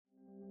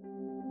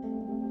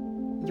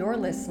You're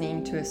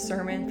listening to a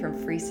sermon from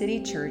Free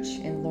City Church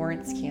in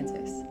Lawrence,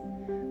 Kansas.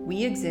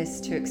 We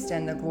exist to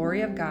extend the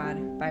glory of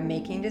God by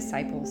making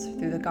disciples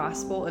through the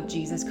gospel of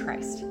Jesus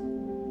Christ.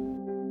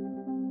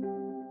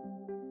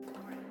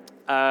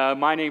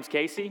 My name's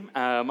Casey.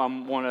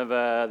 I'm one of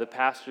the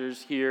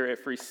pastors here at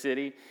Free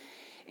City.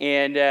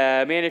 And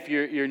man, if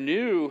you're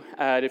new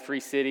to Free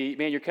City,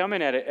 man, you're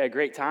coming at a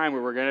great time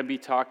where we're going to be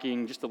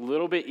talking just a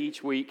little bit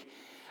each week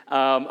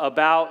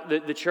about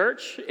the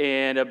church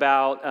and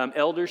about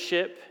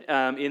eldership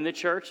in the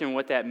church and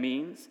what that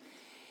means.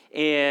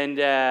 And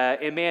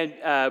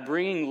man,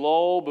 bringing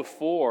Lowell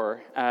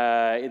before,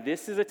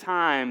 this is a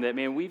time that,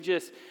 man, we've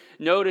just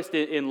noticed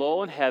in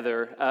Lowell and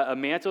Heather a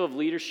mantle of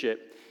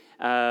leadership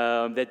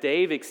that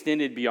they've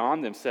extended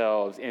beyond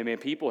themselves, and man,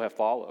 people have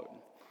followed.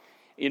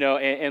 You know,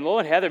 and Lowell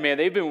and Heather, man,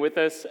 they've been with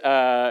us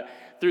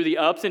through the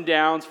ups and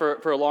downs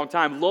for a long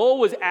time. Lowell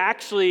was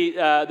actually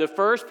the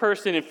first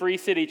person in Free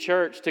City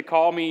Church to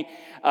call me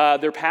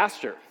their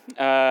pastor.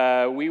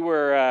 We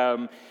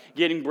were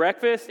getting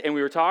breakfast, and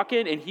we were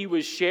talking, and he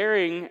was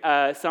sharing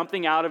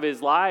something out of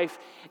his life,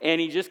 and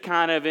he just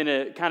kind of, in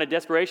a kind of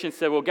desperation,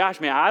 said, well,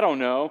 gosh, man, I don't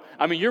know.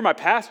 I mean, you're my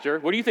pastor.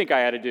 What do you think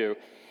I ought to do?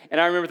 And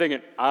I remember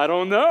thinking, I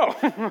don't know.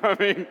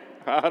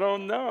 I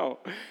don't know.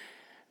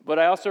 But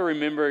I also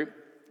remember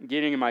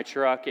getting in my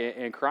truck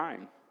and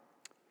crying,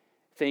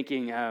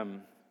 thinking,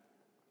 man,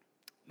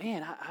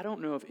 I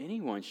don't know if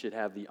anyone should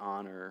have the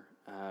honor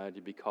to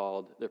be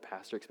called their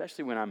pastor,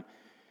 especially when I'm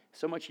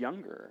so much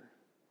younger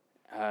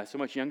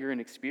in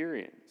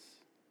experience.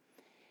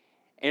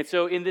 And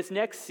so in this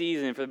next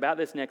season, for about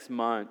this next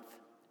month,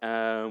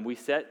 we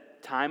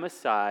set time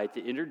aside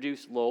to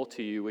introduce Lowell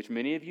to you, which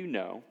many of you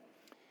know.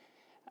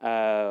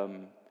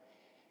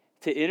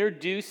 To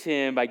introduce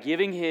him by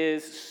giving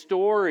his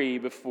story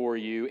before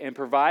you and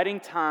providing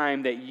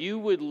time that you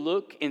would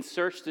look and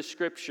search the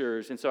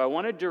scriptures. And so I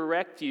want to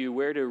direct you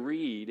where to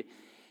read.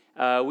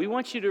 We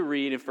want you to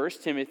read in 1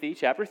 Timothy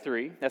chapter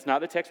 3. That's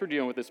not the text we're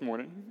dealing with this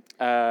morning.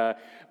 But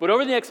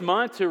over the next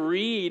month to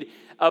read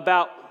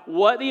about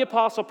what the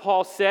Apostle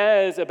Paul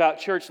says about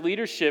church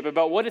leadership,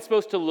 about what it's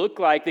supposed to look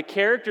like, the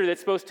character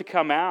that's supposed to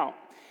come out.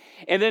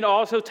 And then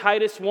also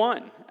Titus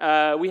 1.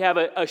 We have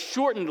a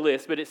shortened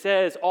list, but it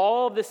says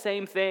all of the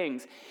same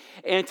things.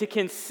 And to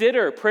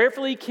consider,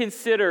 prayerfully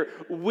consider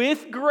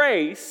with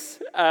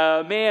grace,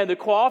 man, the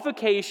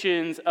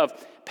qualifications of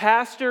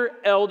pastor,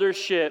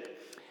 eldership,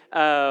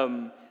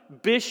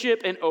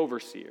 bishop, and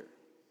overseer.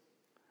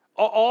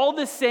 All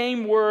the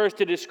same words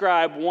to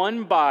describe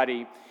one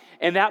body,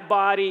 and that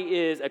body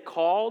is a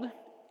called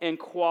and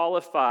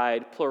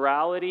qualified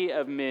plurality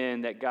of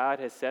men that God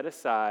has set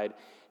aside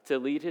to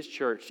lead his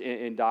church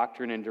in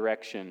doctrine and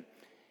direction,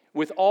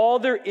 with all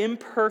their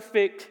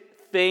imperfect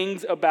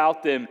things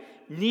about them,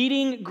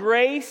 needing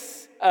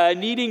grace,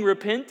 needing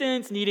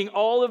repentance, needing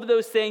all of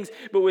those things,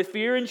 but with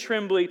fear and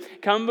trembling,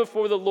 come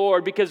before the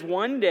Lord, because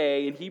one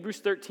day, in Hebrews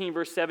 13,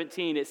 verse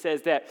 17, it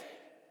says that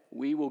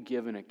we will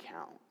give an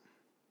account.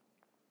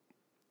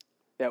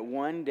 That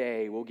one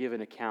day we'll give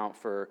an account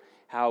for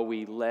how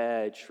we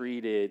led,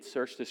 treated,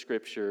 searched the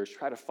scriptures,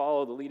 try to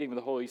follow the leading of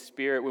the Holy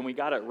Spirit. When we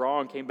got it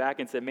wrong, came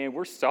back and said, man,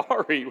 we're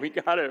sorry, we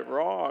got it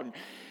wrong.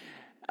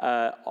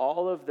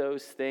 All of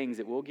those things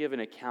that we'll give an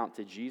account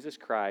to Jesus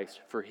Christ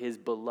for his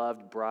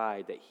beloved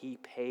bride that he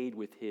paid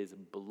with his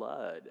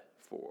blood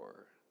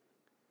for.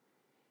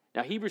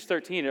 Now, Hebrews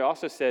 13, it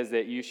also says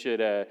that you should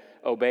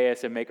obey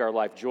us and make our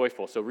life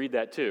joyful. So read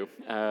that too.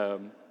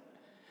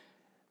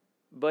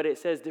 But it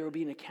says there will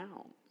be an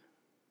account.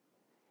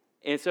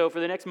 And so for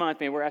the next month,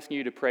 man, we're asking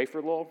you to pray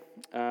for Lowell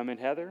and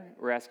Heather.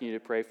 We're asking you to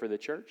pray for the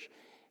church.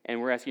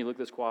 And we're asking you to look at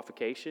those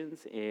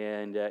qualifications.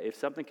 And if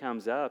something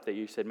comes up that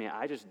you said, man,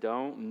 I just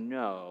don't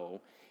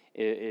know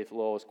if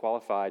Lowell is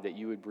qualified, that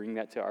you would bring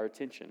that to our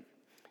attention.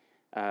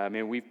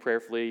 And we've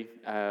prayerfully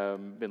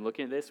been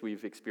looking at this.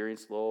 We've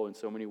experienced Lowell in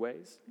so many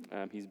ways.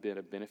 He's been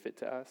a benefit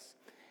to us.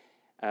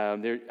 I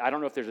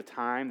don't know if there's a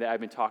time that I've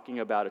been talking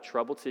about a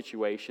troubled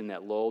situation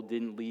that Lowell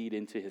didn't lead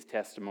into his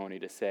testimony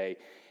to say,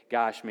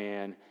 gosh,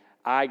 man,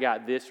 I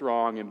got this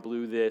wrong and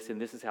blew this,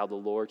 and this is how the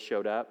Lord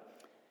showed up.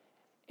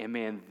 And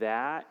man,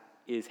 that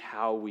is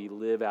how we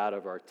live out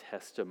of our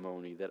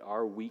testimony, that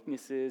our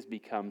weaknesses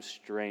become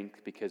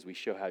strength because we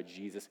show how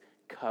Jesus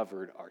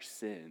covered our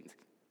sins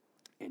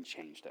and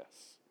changed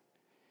us.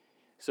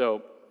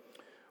 So,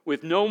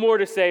 with no more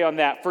to say on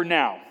that for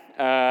now,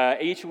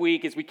 each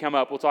week as we come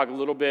up, we'll talk a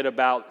little bit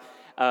about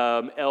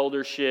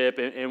eldership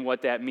and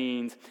what that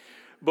means.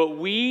 But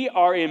we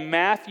are in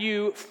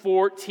Matthew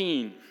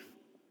 14.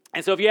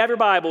 And so if you have your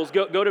Bibles,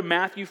 go to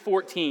Matthew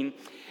 14.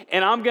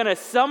 And I'm going to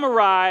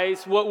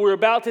summarize what we're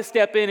about to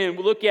step in and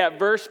look at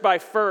verse by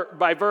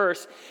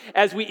verse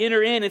as we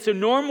enter in. And so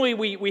normally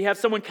we have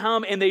someone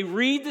come and they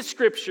read the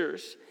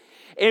scriptures.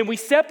 And we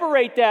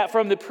separate that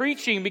from the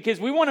preaching because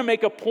we want to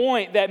make a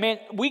point that, man,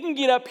 we can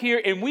get up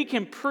here and we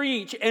can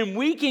preach and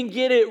we can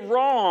get it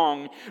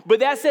wrong. But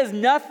that says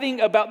nothing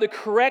about the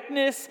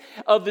correctness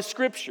of the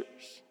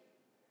scriptures.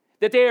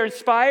 That they are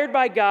inspired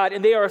by God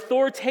and they are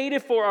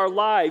authoritative for our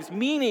lives,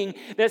 meaning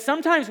that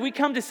sometimes we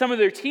come to some of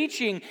their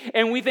teaching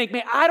and we think,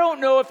 man, I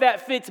don't know if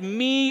that fits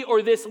me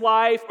or this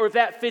life or if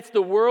that fits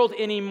the world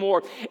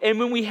anymore. And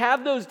when we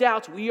have those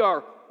doubts, we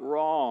are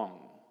wrong.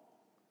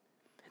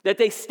 That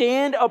they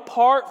stand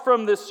apart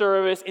from the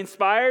service,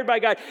 inspired by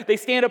God. They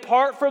stand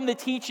apart from the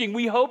teaching.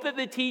 We hope that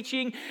the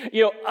teaching,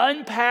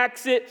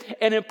 unpacks it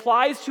and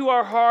applies to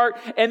our heart.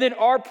 And then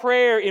our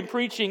prayer in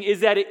preaching is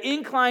that it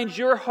inclines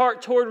your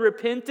heart toward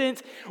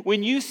repentance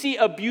when you see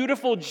a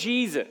beautiful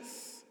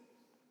Jesus.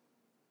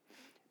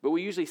 But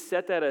we usually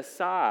set that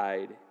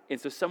aside, and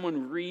so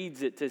someone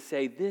reads it to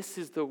say, this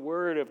is the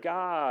word of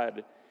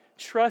God.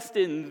 Trust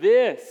in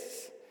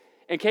this.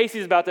 And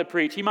Casey's about to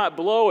preach. He might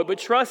blow it, but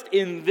trust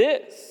in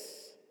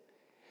this.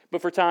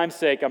 But for time's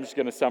sake, I'm just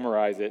going to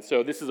summarize it.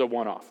 So this is a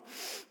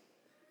one-off.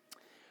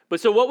 But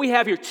so what we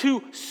have here,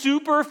 two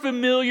super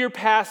familiar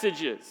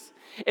passages.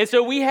 And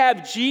so we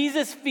have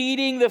Jesus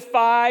feeding the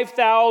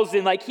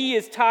 5,000, like he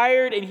is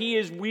tired and he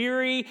is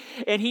weary,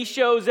 and he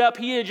shows up.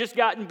 He had just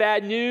gotten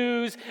bad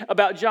news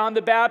about John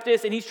the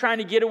Baptist, and he's trying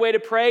to get away to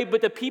pray,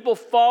 but the people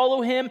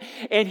follow him,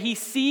 and he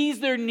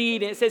sees their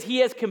need, and it says he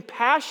has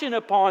compassion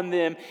upon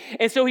them,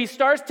 and so he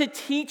starts to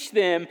teach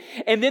them,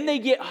 and then they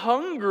get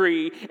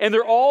hungry, and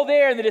they're all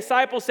there, and the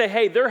disciples say,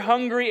 hey, they're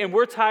hungry and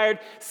we're tired.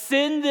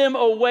 Send them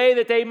away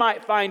that they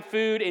might find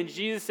food, and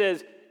Jesus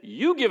says,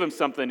 you give them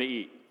something to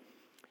eat.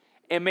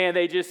 And man,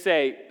 they just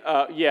say,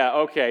 yeah,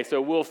 okay,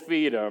 so we'll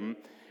feed them.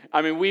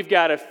 I mean, we've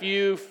got a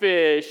few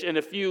fish and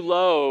a few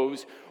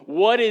loaves.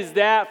 What is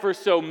that for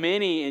so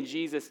many? And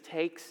Jesus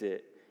takes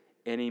it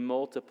and he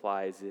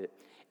multiplies it.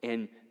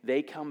 And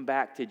they come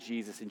back to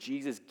Jesus, and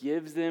Jesus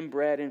gives them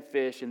bread and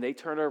fish, and they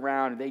turn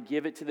around and they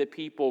give it to the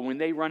people. When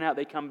they run out,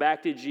 they come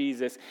back to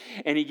Jesus,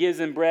 and he gives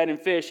them bread and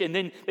fish, and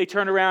then they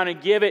turn around and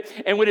give it.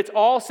 And when it's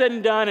all said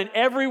and done, and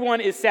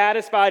everyone is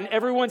satisfied, and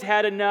everyone's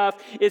had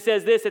enough, it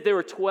says this, that there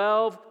were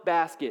 12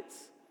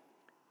 baskets.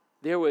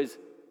 There was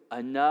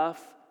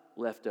enough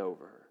left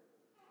over.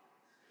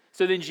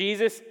 So then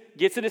Jesus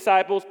gets the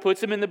disciples, puts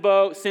them in the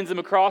boat, sends them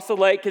across the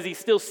lake because he's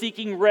still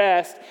seeking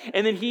rest.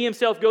 And then he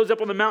himself goes up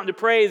on the mountain to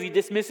pray as he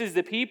dismisses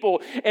the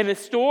people. And the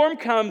storm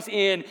comes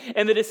in,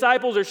 and the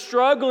disciples are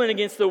struggling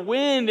against the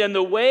wind and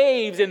the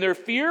waves, and they're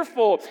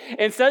fearful.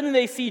 And suddenly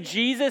they see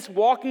Jesus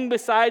walking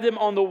beside them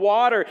on the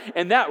water,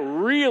 and that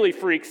really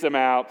freaks them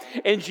out.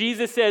 And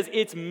Jesus says,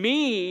 it's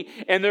me.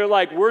 And they're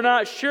like, we're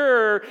not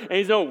sure. And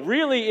he's, no,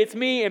 really, it's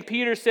me. And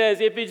Peter says,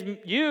 if it's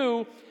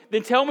you,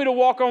 then tell me to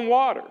walk on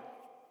water.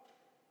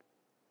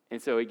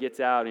 And so he gets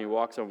out and he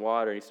walks on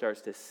water and he starts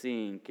to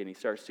sink and he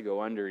starts to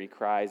go under and he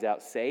cries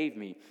out, save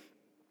me.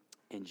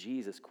 And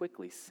Jesus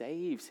quickly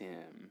saves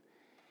him.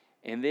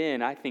 And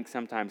then I think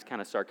sometimes kind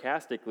of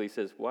sarcastically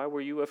says, why were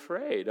you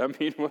afraid? I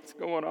mean, what's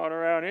going on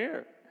around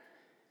here?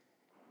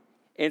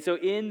 And so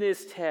in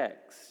this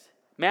text,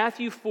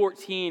 Matthew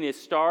 14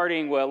 is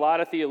starting what a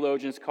lot of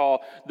theologians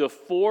call the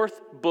fourth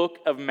book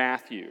of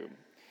Matthew.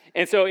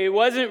 And so it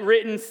wasn't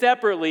written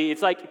separately.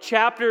 It's like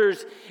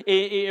chapters,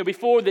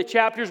 before the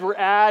chapters were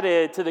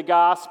added to the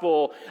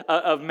Gospel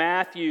of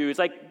Matthew. It's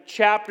like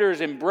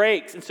chapters and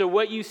breaks. And so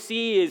what you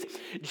see is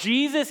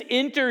Jesus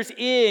enters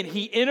in.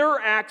 He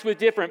interacts with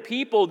different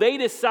people. They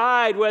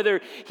decide whether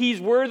he's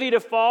worthy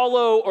to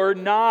follow or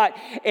not.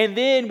 And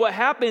then what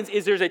happens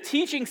is there's a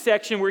teaching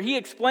section where he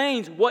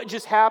explains what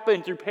just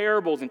happened through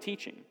parables and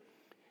teaching.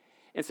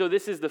 And so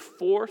this is the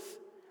fourth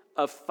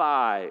of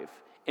 5.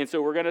 And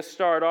so we're going to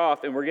start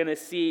off and we're going to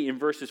see in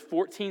verses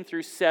 14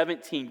 through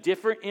 17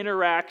 different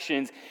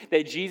interactions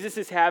that Jesus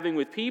is having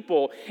with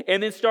people.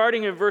 And then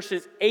starting in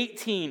verses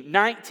 18,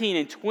 19,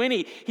 and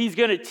 20, he's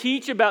going to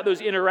teach about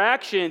those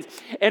interactions.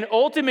 And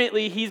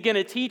ultimately, he's going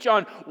to teach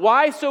on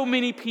why so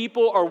many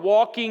people are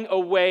walking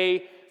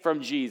away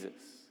from Jesus.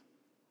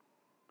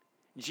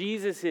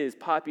 Jesus'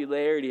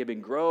 popularity had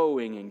been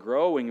growing and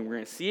growing, and we're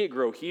going to see it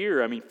grow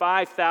here. I mean,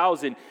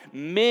 5,000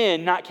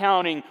 men, not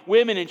counting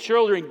women and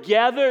children,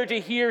 gather to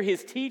hear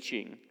his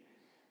teaching.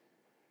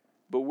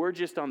 But we're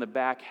just on the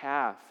back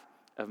half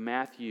of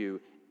Matthew,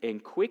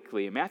 and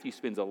quickly, and Matthew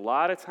spends a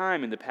lot of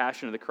time in the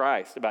Passion of the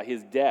Christ about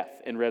his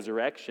death and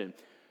resurrection.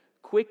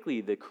 Quickly,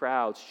 the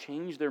crowds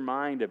change their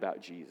mind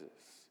about Jesus.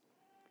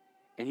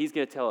 And he's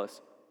going to tell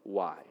us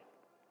why.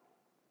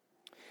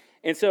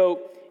 And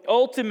so,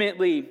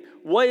 ultimately,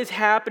 what is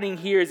happening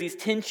here is these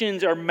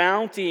tensions are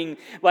mounting.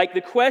 Like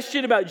the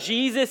question about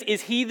Jesus,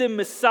 is he the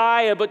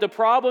Messiah? But the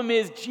problem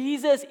is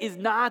Jesus is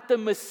not the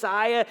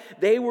Messiah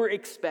they were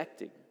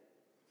expecting.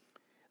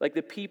 Like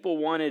the people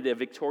wanted a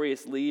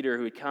victorious leader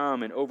who would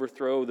come and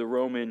overthrow the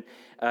Roman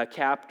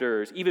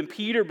captors. Even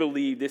Peter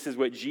believed this is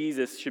what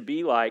Jesus should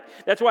be like.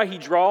 That's why he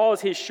draws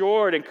his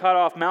sword and cut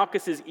off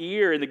Malchus's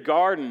ear in the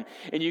garden.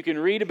 And you can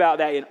read about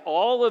that in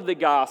all of the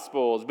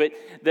Gospels. But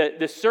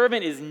the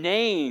servant is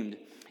named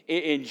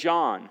in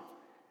John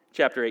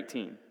chapter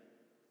 18.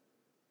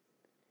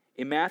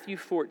 In Matthew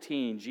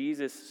 14,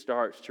 Jesus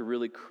starts to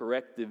really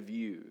correct the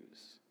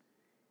views.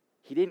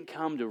 He didn't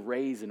come to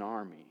raise an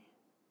army.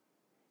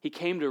 He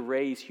came to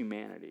raise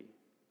humanity.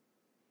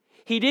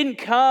 He didn't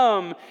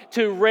come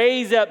to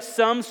raise up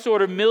some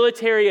sort of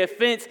military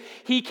offense.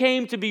 He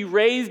came to be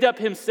raised up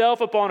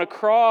himself upon a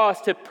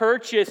cross to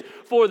purchase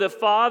for the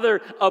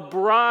Father a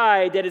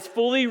bride that is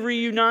fully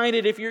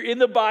reunited. If you're in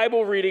the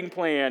Bible reading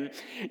plan,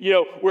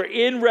 we're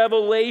in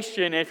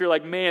Revelation, and if you're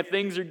like, man,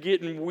 things are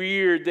getting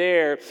weird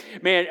there.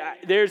 Man,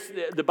 there's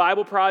the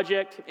Bible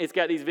Project. It's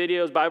got these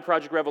videos, Bible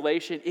Project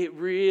Revelation. It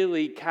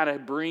really kind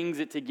of brings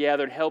it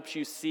together and helps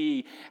you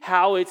see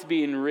how it's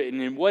being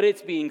written and what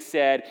it's being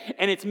said.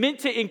 And it's meant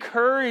to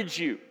encourage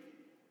you.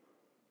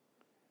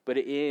 But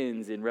it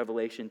ends in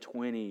Revelation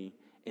 20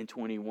 and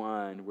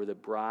 21 where the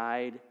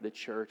bride, the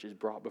church, is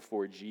brought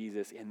before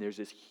Jesus and there's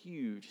this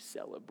huge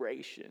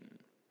celebration.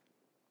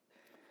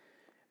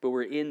 But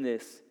we're in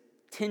this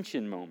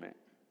tension moment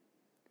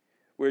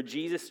where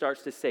Jesus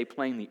starts to say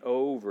plainly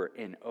over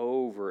and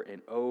over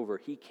and over,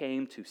 he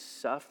came to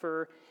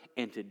suffer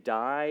and to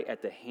die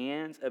at the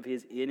hands of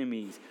his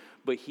enemies,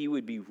 but he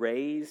would be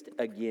raised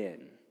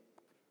again.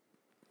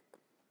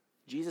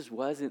 Jesus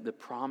wasn't the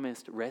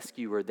promised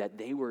rescuer that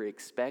they were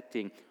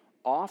expecting.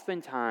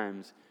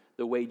 Oftentimes,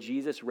 the way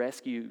Jesus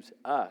rescues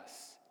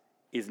us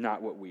is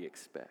not what we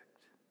expect.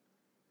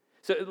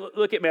 So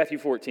look at Matthew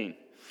 14.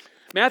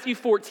 Matthew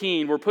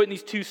 14, we're putting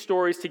these two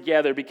stories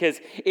together because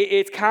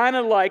it's kind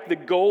of like the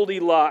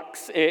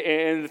Goldilocks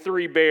and the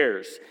three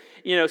bears.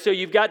 So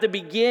you've got the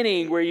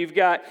beginning where you've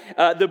got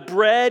the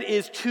bread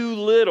is too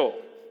little.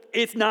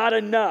 It's not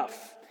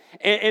enough.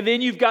 And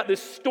then you've got the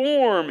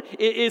storm.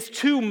 It is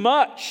too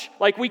much.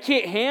 Like we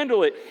can't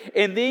handle it.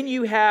 And then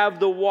you have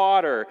the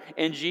water.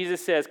 And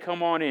Jesus says,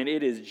 come on in.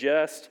 It is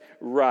just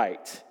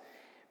right.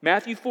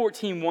 Matthew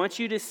 14 wants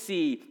you to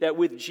see that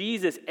with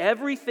Jesus,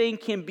 everything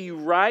can be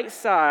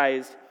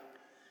right-sized,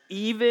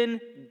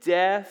 even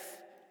death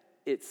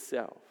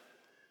itself.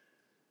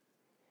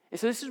 And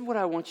so this is what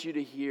I want you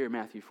to hear,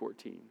 Matthew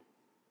 14.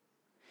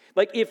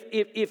 Like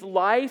if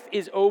life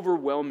is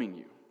overwhelming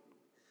you,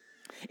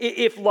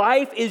 if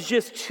life is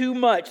just too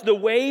much, the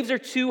waves are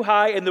too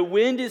high and the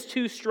wind is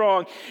too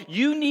strong,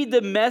 you need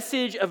the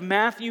message of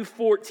Matthew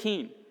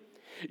 14.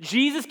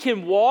 Jesus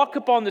can walk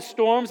upon the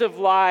storms of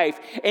life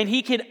and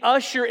he can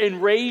usher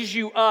and raise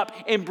you up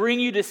and bring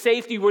you to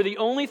safety where the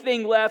only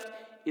thing left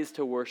is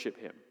to worship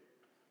him.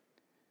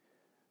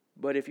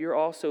 But if you're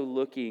also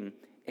looking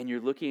at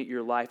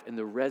your life and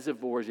the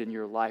reservoirs in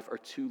your life are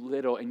too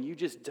little and you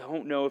just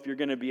don't know if you're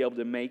going to be able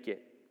to make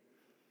it,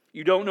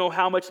 you don't know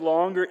how much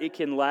longer it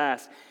can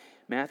last,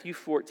 Matthew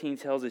 14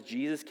 tells us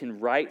Jesus can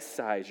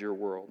right-size your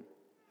world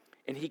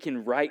and he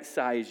can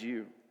right-size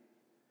you.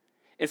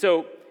 And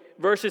so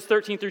verses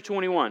 13 through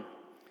 21,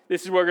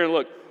 this is where we're going to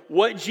look.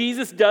 What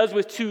Jesus does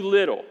with too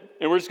little,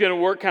 and we're just going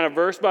to work kind of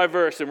verse by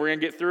verse and we're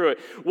going to get through it.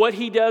 What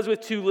he does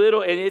with too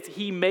little, and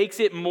he makes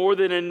it more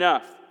than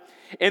enough.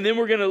 And then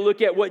we're going to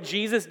look at what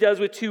Jesus does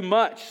with too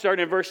much,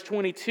 starting in verse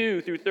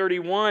 22 through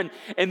 31.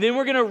 And then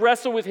we're going to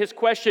wrestle with his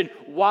question,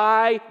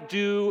 why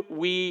do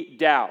we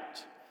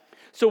doubt?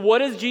 So what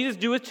does Jesus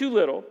do with too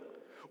little?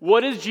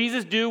 What does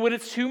Jesus do when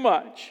it's too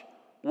much?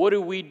 What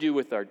do we do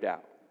with our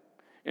doubt?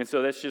 And so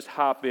let's just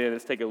hop in.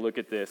 Let's take a look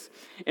at this.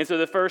 And so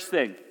the first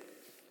thing,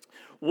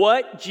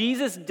 what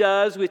Jesus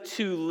does with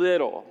too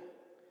little.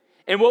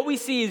 And what we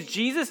see is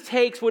Jesus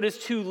takes what is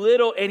too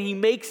little and he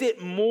makes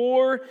it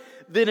more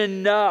than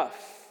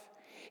enough.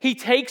 He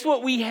takes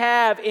what we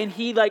have and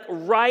he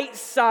right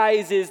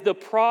sizes the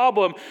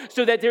problem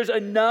so that there's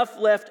enough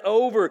left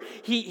over.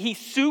 He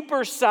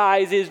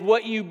supersizes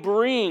what you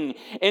bring.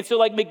 And so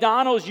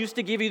McDonald's used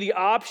to give you the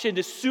option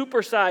to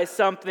supersize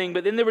something,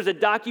 but then there was a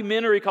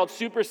documentary called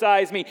Super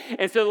Size Me.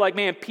 And so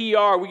man,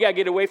 PR, we got to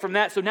get away from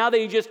that. So now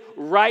they just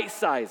right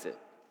size it.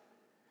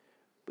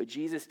 But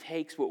Jesus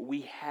takes what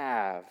we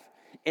have,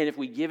 and if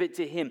we give it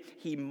to him,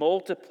 he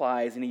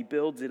multiplies and he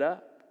builds it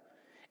up.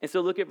 And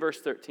so look at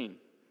verse 13.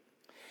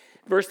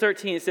 Verse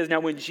 13, it says, now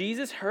when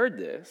Jesus heard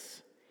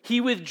this, he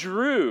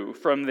withdrew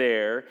from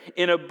there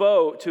in a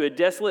boat to a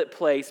desolate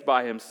place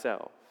by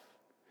himself.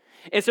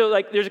 And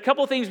so there's a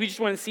couple of things we just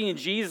want to see in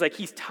Jesus.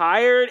 He's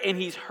tired and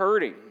he's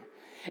hurting.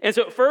 And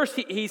so first,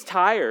 he's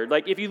tired.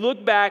 If you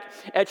look back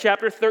at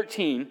chapter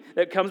 13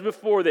 that comes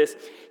before this,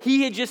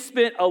 he had just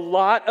spent a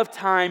lot of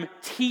time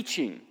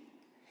teaching.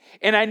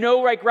 And I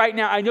know right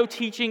now, I know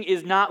teaching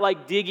is not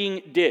like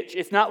digging ditch.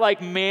 It's not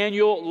like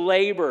manual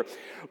labor.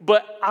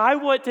 But I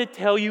want to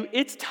tell you,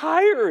 it's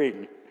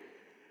tiring.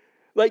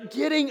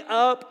 Getting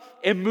up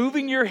and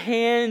moving your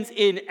hands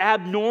in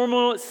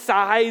abnormal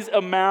size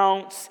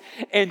amounts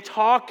and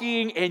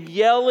talking and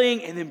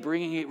yelling and then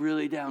bringing it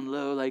really down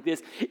low like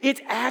this.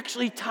 It's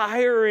actually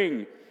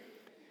tiring.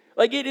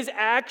 It is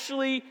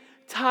actually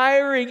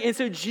tiring. And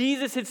so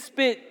Jesus had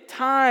spent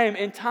time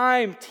and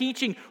time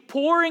teaching,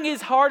 pouring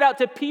his heart out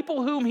to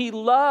people whom he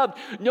loved,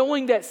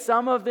 knowing that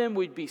some of them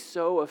would be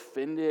so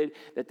offended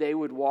that they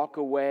would walk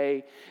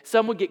away.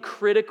 Some would get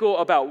critical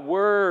about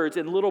words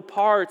and little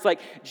parts.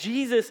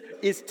 Jesus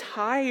is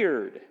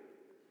tired.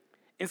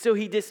 And so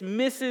he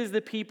dismisses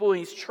the people and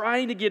he's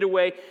trying to get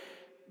away,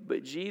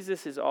 but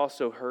Jesus is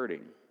also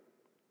hurting.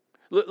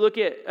 Look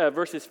at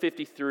verses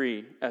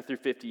 53 through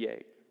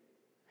 58.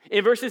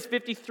 In verses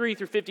 53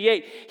 through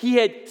 58, he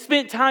had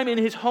spent time in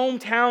his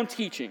hometown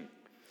teaching.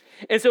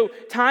 And so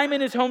time in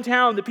his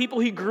hometown, the people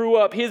he grew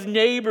up, his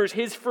neighbors,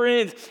 his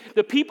friends,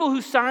 the people who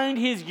signed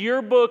his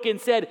yearbook and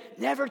said,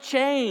 never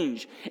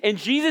change. And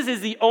Jesus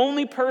is the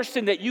only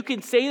person that you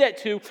can say that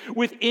to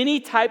with any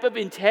type of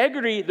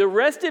integrity. The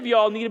rest of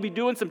y'all need to be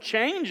doing some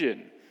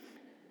changing.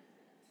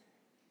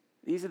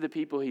 These are the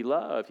people he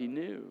loved, he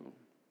knew.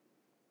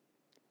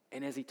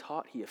 And as he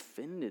taught, he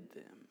offended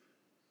them.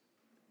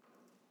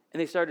 And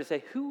they started to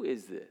say, who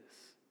is this?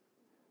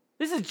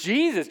 This is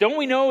Jesus. Don't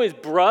we know his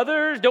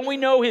brothers? Don't we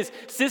know his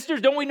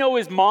sisters? Don't we know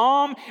his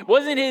mom?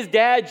 Wasn't his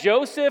dad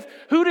Joseph?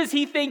 Who does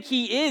he think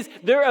he is?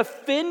 They're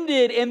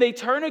offended and they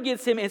turn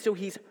against him, and so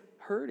he's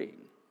hurting.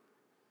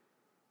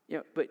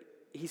 But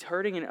he's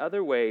hurting in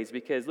other ways,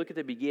 because look at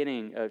the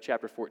beginning of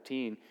chapter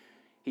 14.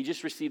 He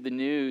just received the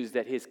news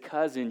that his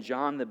cousin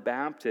John the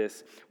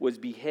Baptist was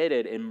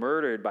beheaded and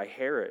murdered by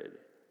Herod.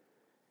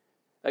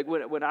 Like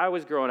when I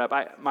was growing up,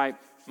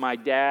 my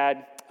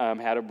dad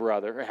had a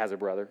brother.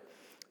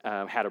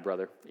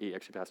 He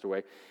actually passed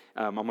away.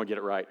 I'm going to get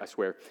it right, I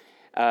swear.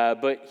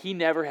 But he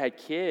never had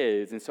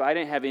kids, and so I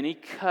didn't have any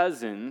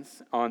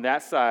cousins on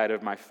that side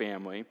of my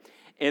family.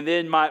 And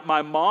then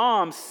my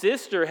mom's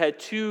sister had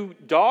 2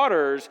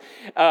 daughters,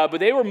 but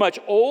they were much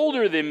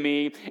older than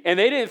me, and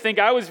they didn't think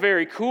I was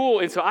very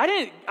cool. And so I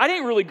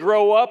didn't really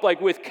grow up like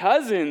with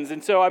cousins.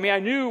 And so I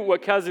knew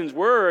what cousins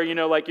were,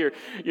 like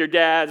your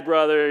dad's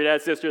brother, your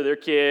dad's sister, their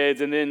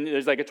kids, and then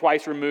there's like a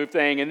twice removed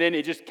thing, and then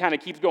it just kind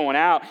of keeps going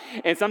out.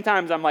 And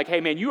sometimes I'm like,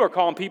 hey man, you are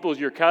calling people as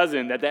your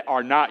cousin that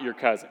are not your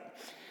cousin.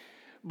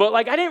 But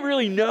I didn't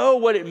really know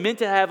what it meant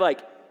to have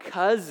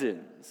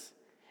cousins.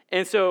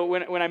 And so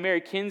when I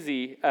married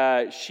Kinsey,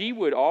 she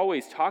would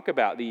always talk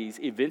about these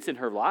events in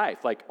her life,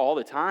 all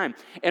the time.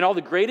 And all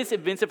the greatest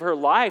events of her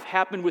life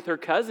happened with her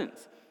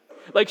cousins.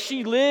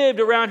 She lived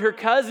around her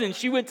cousins.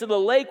 She went to the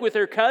lake with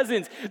her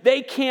cousins.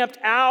 They camped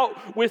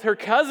out with her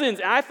cousins.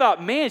 And I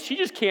thought, man, she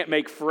just can't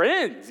make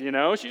friends,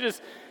 She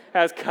just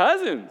has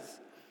cousins.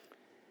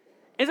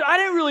 And so I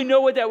didn't really know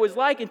what that was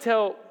like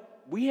until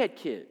we had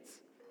kids.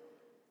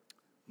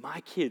 My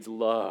kids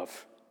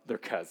love their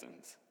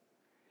cousins.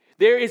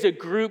 There is a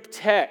group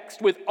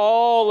text with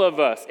all of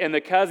us and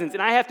the cousins,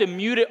 and I have to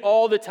mute it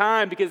all the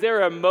time because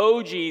there are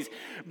emojis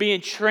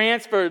being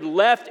transferred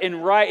left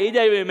and right. It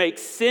doesn't even make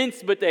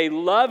sense, but they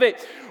love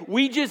it.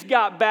 We just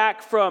got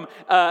back from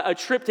a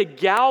trip to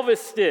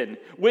Galveston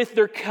with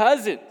their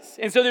cousins.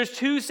 And so there's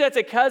 2 sets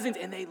of cousins,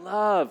 and they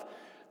love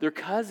their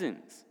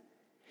cousins.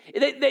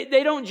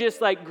 They don't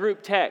just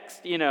group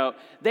text,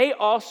 They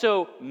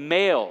also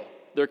mail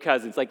their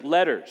cousins,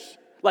 letters,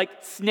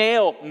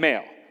 snail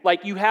mail.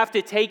 You have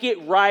to take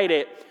it, write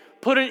it,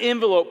 put an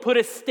envelope, put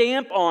a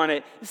stamp on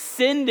it,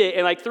 send it,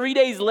 and 3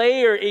 days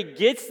later, it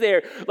gets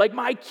there.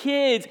 My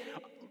kids,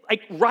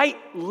 write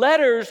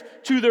letters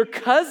to their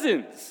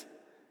cousins.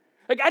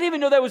 I didn't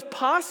even know that was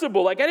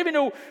possible. I didn't even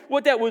know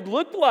what that would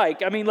look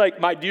like.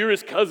 My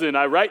dearest cousin,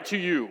 I write to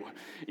you.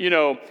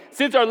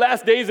 Since our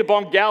last days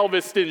upon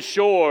Galveston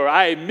shore,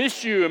 I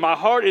miss you, and my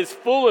heart is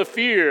full of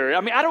fear.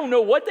 I don't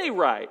know what they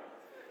write.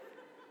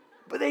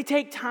 But they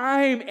take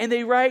time and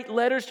they write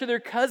letters to their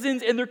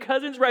cousins, and their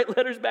cousins write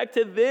letters back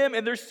to them,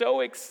 and they're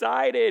so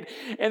excited.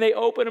 And they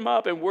open them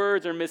up and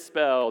words are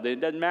misspelled. And it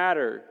doesn't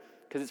matter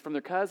because it's from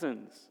their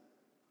cousins.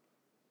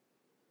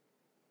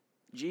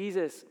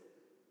 Jesus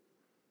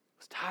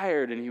was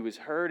tired and he was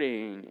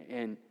hurting,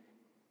 and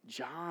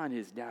John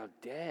is now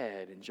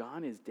dead. And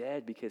John is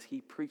dead because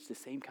he preached the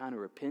same kind of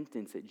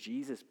repentance that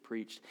Jesus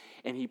preached.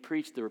 And he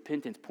preached the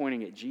repentance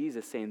pointing at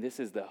Jesus, saying, this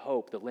is the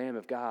hope, the Lamb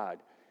of God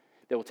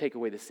that will take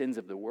away the sins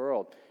of the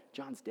world.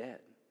 John's dead.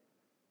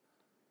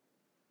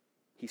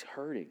 He's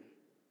hurting.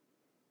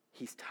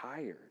 He's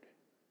tired.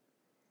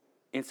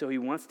 And so he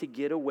wants to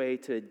get away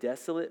to a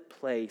desolate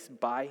place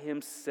by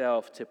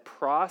himself to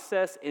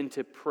process and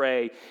to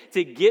pray,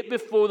 to get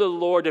before the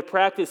Lord, to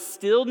practice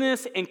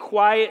stillness and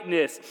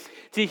quietness,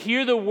 to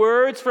hear the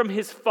words from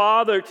his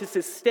Father, to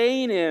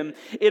sustain him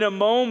in a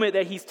moment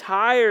that he's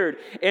tired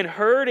and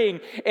hurting.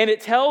 And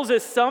it tells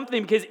us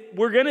something, because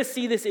we're going to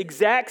see this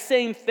exact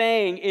same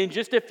thing in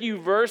just a few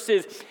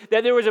verses,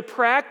 that there was a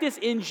practice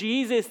in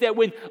Jesus that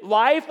when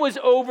life was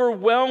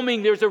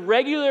overwhelming, there's a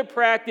regular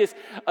practice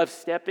of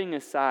stepping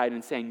aside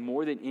and saying,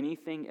 more than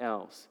anything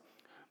else,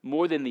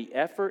 more than the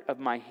effort of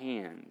my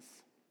hands,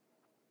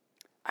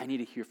 I need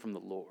to hear from the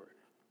Lord.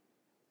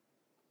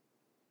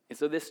 And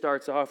so this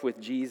starts off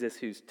with Jesus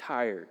who's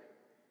tired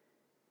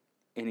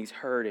and he's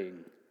hurting.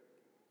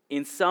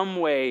 In some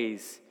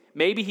ways,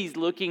 maybe he's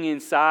looking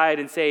inside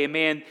and saying,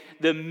 man,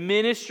 the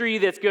ministry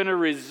that's going to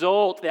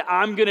result, that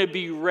I'm going to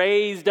be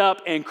raised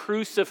up and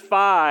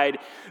crucified,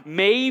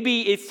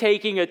 maybe it's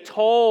taking a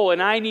toll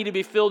and I need to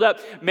be filled up.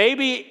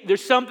 Maybe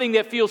there's something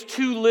that feels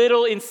too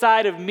little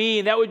inside of me,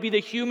 and that would be the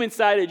human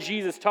side of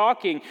Jesus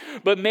talking.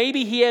 But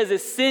maybe he has a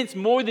sense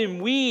more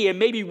than we, and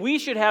maybe we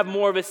should have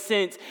more of a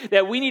sense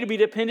that we need to be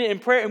dependent in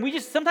prayer.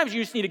 And sometimes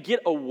you just need to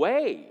get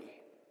away.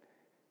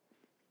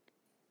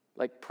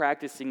 Like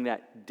practicing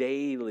that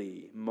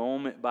daily,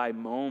 moment by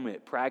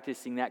moment,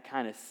 practicing that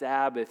kind of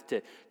Sabbath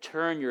to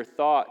turn your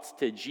thoughts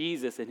to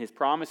Jesus and his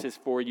promises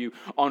for you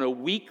on a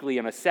weekly,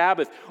 on a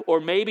Sabbath, or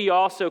maybe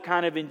also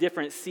kind of in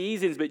different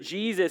seasons. But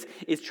Jesus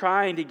is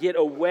trying to get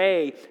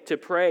away to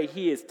pray.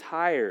 He is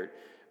tired.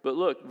 But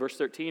look, verse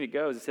 13 it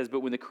goes. It says,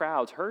 but when the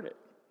crowds heard it,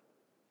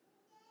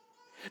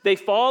 they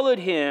followed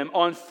him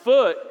on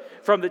foot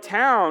from the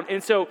town.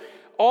 And so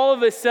all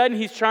of a sudden,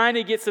 he's trying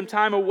to get some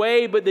time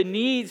away, but the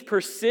needs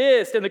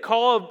persist, and the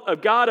call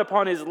of God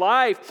upon his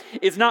life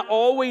is not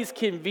always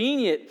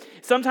convenient.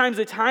 Sometimes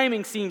the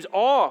timing seems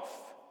off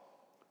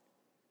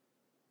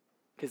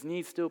because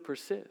needs still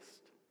persist.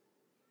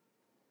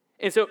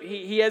 And so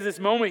he has this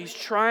moment. He's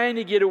trying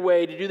to get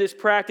away to do this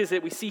practice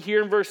that we see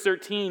here in verse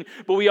 13,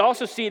 but we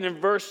also see it in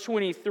verse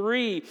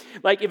 23.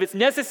 Like, if it's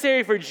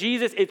necessary for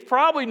Jesus, it's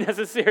probably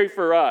necessary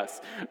for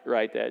us.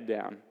 Write that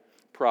down.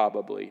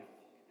 Probably.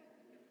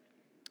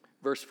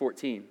 Verse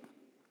 14,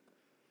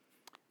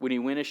 when he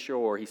went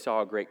ashore, he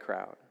saw a great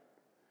crowd.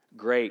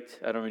 Great,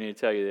 I don't need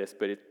to tell you this,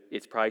 but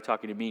it's probably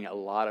talking to me, a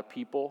lot of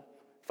people,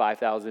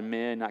 5,000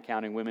 men, not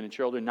counting women and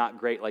children. Not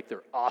great like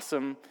they're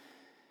awesome,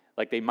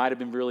 like they might have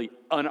been really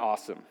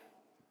unawesome.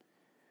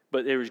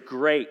 But it was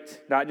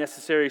great, not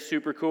necessarily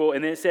super cool.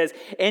 And then it says,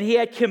 and he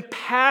had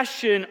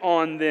compassion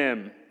on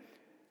them,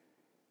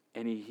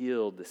 and he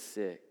healed the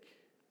sick.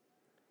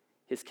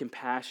 His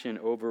compassion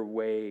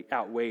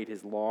outweighed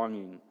his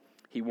longing.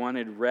 He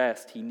wanted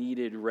rest. He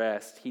needed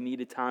rest. He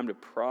needed time to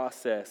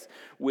process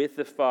with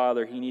the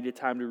Father. He needed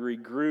time to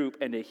regroup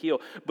and to heal.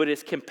 But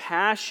his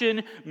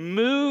compassion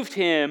moved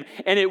him.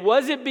 And it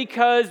wasn't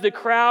because the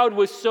crowd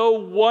was so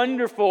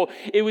wonderful.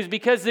 It was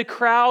because the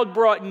crowd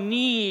brought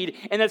need.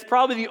 And that's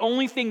probably the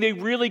only thing they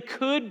really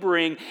could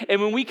bring.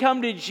 And when we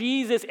come to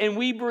Jesus and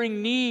we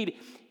bring need,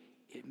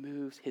 it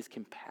moves his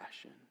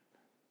compassion.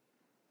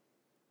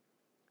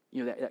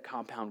 You know, that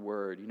compound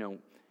word, you know,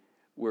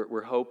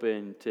 we're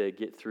hoping to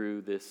get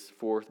through this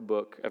fourth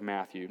book of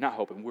Matthew. Not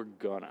hoping,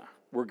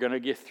 we're gonna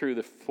get through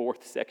the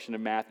fourth section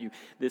of Matthew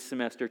this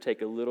semester,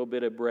 take a little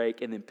bit of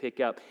break, and then pick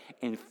up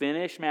and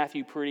finish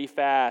Matthew pretty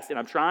fast. And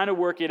I'm trying to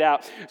work it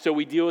out so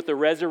we deal with the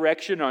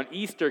resurrection on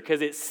Easter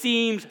because it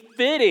seems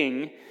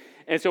fitting.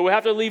 And so we'll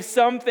have to leave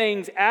some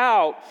things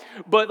out.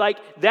 But like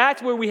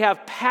that's where we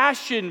have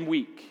Passion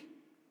Week.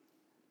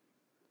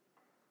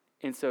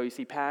 And so you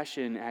see,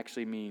 passion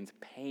actually means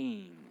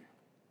pain.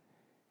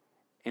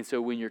 And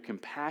so when you're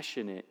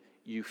compassionate,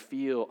 you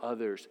feel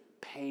others'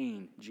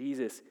 pain.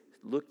 Jesus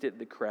looked at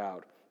the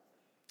crowd.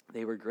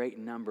 They were great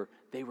in number.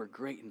 They were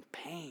great in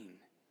pain.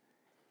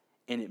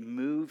 And it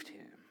moved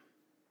him.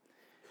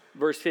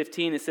 Verse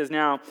 15, it says,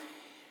 now,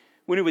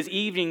 when it was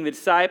evening, the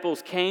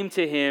disciples came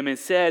to him and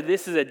said,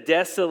 this is a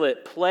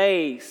desolate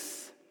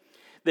place.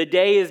 The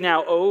day is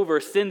now over.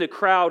 Send the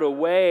crowd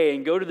away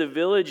and go to the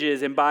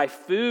villages and buy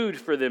food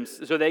for them,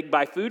 so they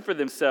buy food for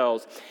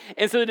themselves.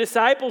 And so the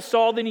disciples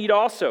saw the need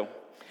also.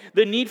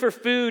 The need for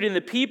food in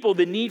the people,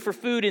 the need for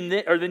food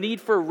or the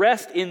need for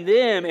rest in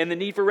them, and the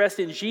need for rest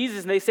in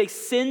Jesus. And they say,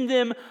 send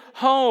them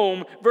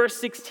home. Verse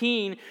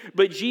 16,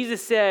 but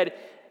Jesus said,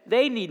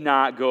 they need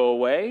not go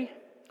away.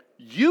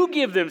 You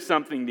give them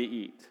something to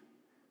eat.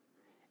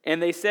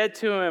 And they said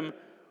to him,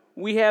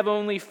 we have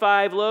only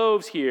 5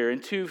 loaves here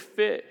and 2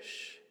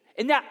 fish.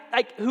 And that,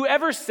 like,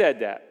 whoever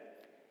said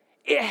that,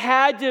 it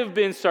had to have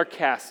been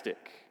sarcastic.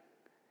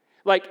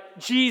 Like,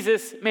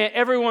 Jesus, man,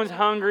 everyone's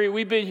hungry.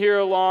 We've been here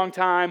a long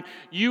time.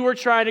 You were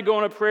trying to go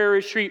on a prayer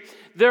retreat.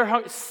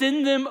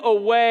 Send them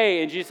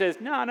away. And Jesus says,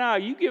 no,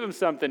 you give them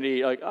something to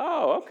eat. Like,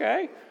 oh,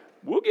 okay.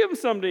 We'll give them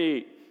something to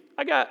eat.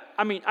 I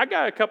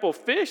got a couple of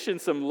fish and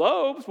some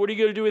loaves. What are you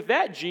going to do with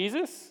that,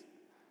 Jesus?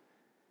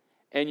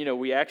 And, you know,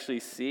 we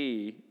actually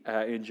see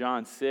in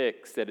John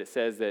 6 that it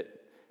says that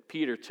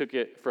Peter took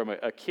it from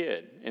a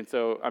kid. And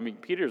so,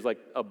 Peter's like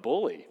a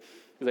bully.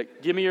 He's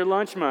like, give me your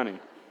lunch money.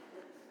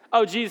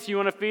 Oh, Jesus, you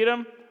want to feed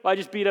him? Well, I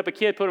just beat up a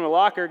kid, put him in a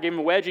locker, gave him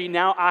a wedgie.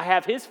 Now I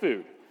have his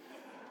food.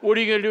 What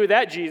are you going to do with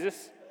that,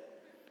 Jesus?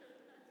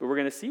 But we're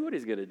going to see what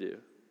he's going to do.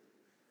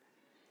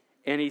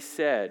 And he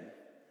said,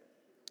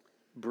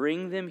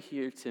 bring them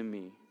here to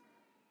me.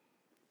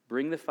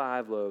 Bring the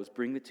 5 loaves,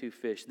 bring the 2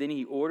 fish. Then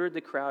he ordered the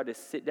crowd to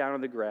sit down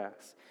on the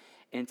grass.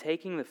 And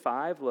taking the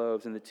 5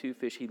 loaves and the 2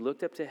 fish, he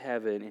looked up to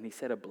heaven and he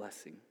said a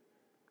blessing.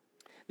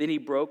 Then he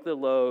broke the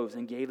loaves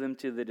and gave them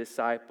to the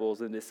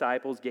disciples, and the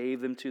disciples gave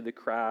them to the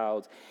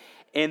crowds.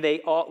 And they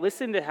all,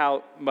 listen to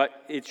how, but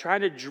it's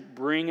trying to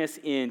bring us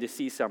in to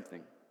see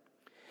something.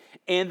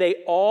 And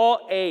they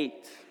all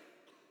ate,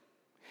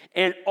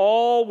 and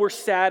all were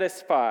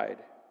satisfied.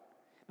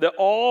 That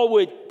all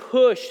would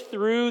push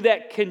through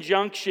that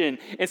conjunction.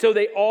 And so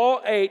they all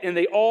ate and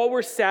they all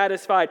were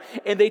satisfied.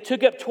 And they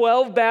took up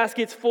 12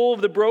 baskets full of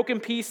the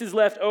broken pieces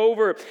left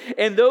over.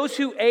 And those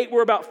who ate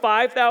were about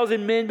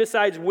 5,000 men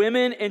besides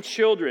women and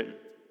children.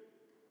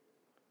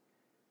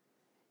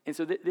 And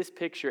so this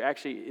picture,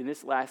 actually, in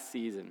this last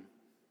season,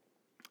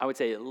 I would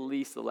say at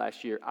least the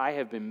last year, I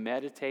have been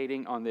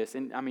meditating on this.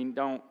 And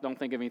don't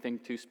think of anything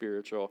too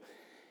spiritual.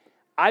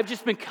 I've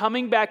just been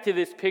coming back to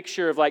this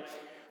picture of like,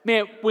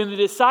 man, when the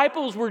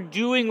disciples were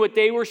doing what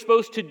they were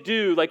supposed to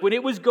do, like when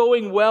it was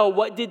going well,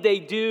 what did they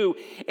do?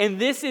 And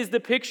this is the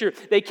picture.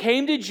 They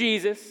came to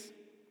Jesus,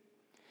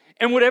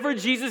 and whatever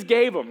Jesus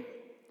gave them,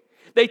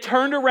 they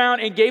turned around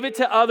and gave it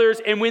to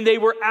others, and when they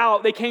were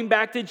out, they came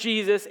back to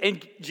Jesus,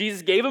 and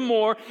Jesus gave them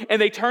more,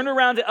 and they turned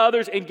around to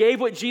others and gave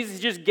what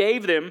Jesus just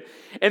gave them,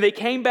 and they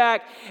came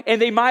back,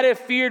 and they might have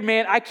feared,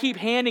 man, I keep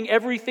handing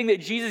everything that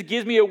Jesus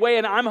gives me away,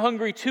 and I'm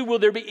hungry too. Will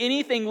there be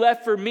anything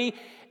left for me?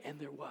 And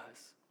there was.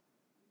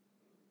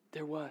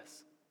 There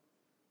was.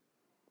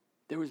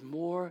 There was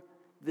more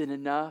than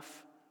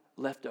enough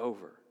left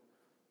over.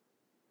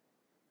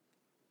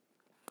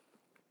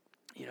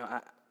 You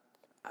know,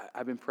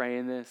 I've been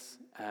praying this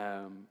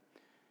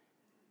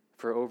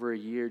for over a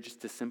year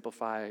just to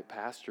simplify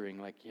pastoring.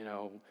 Like, you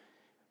know,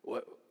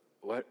 what?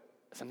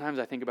 Sometimes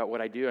I think about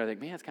what I do, and I think,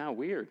 man, it's kind of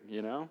weird,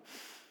 you know?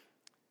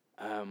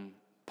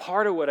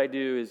 Part of what I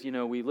do is, you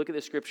know, we look at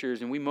the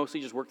scriptures, and we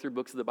mostly just work through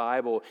books of the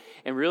Bible.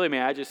 And really,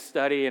 man, I just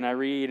study and I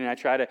read, and I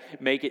try to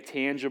make it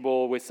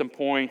tangible with some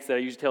points that I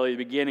usually tell you at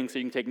the beginning so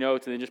you can take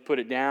notes and then just put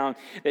it down,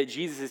 that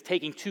Jesus is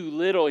taking too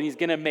little, and he's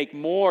going to make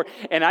more.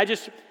 And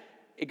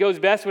it goes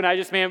best when I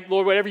just, man,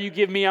 Lord, whatever you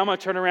give me, I'm going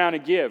to turn around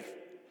and give.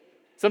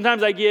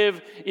 Sometimes I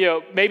give, you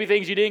know, maybe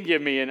things you didn't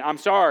give me, and I'm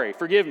sorry,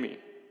 forgive me.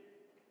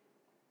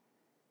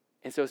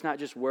 And so it's not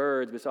just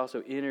words, but it's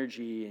also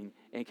energy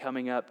and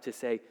coming up to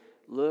say,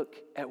 look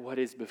at what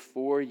is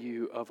before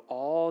you of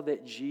all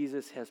that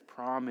Jesus has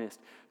promised.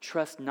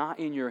 Trust not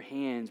in your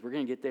hands. We're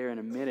going to get there in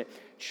a minute.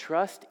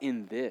 Trust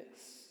in this.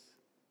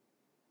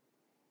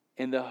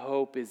 And the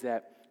hope is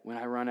that when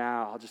I run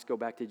out, I'll just go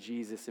back to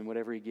Jesus, and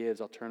whatever he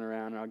gives, I'll turn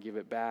around and I'll give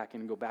it back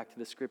and go back to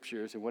the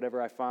scriptures, and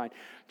whatever I find,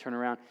 turn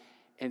around.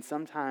 And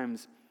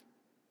sometimes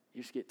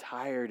you just get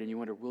tired and you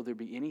wonder, will there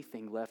be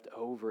anything left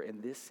over?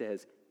 And this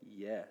says,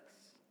 yes.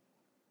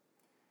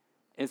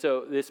 And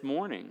so this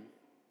morning,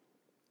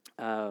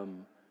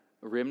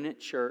 Remnant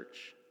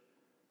Church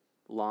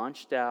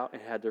launched out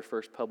and had their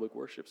first public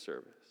worship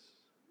service.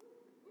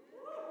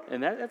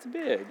 And that's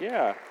big,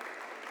 yeah.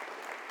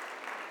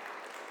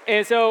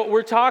 And so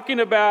we're talking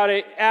about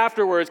it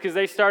afterwards because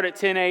they start at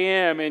 10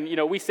 a.m. And, you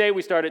know, we say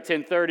we start at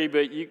 10:30,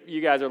 but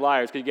you guys are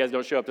liars because you guys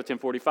don't show up to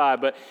 10:45.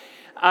 But,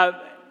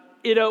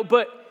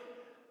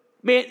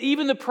 man,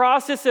 even the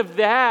process of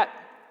that,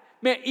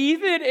 man,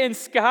 Ethan and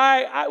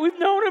Sky, we've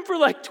known them for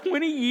like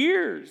 20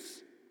 years.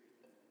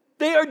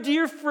 They are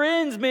dear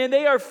friends, man.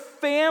 They are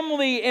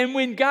family. And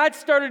when God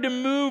started to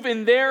move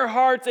in their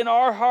hearts and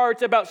our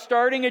hearts about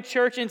starting a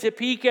church in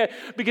Topeka,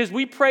 because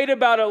we prayed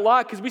about it a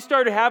lot, because we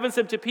started having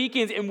some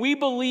Topekans, and we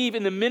believe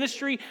in the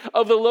ministry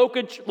of the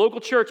local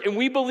church, and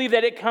we believe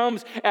that it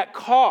comes at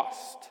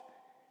cost.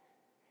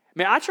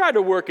 Man, I tried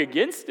to work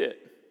against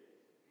it.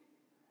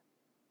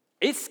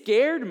 It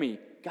scared me.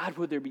 God,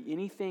 would there be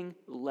anything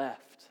left?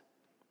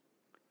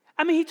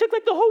 I mean, he took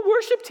like the whole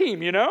worship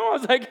team, you know? I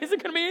was like, is there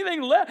going to be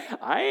anything left?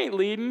 I ain't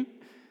leading.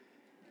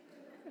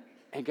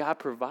 And God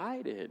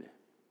provided.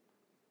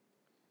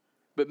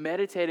 But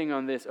meditating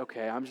on this,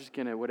 okay, I'm just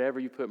going to,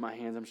 whatever you put in my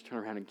hands, I'm just turn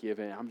around and give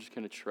it. I'm just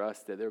going to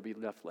trust that there'll be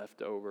enough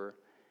left over.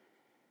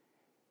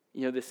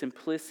 You know, the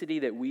simplicity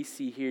that we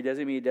see here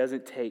doesn't mean it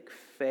doesn't take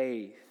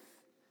faith.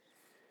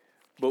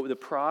 But the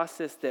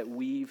process that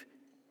we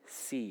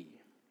see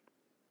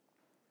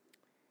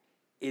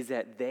is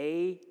that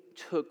they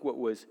took what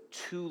was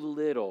too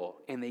little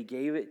and they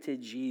gave it to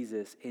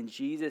Jesus, and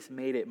Jesus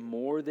made it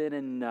more than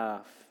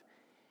enough,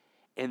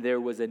 and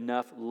there was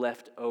enough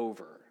left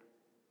over.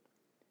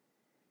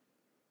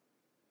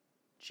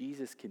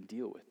 Jesus can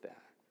deal with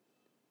that.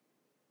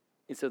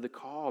 And so the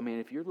call, man,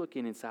 if you're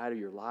looking inside of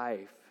your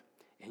life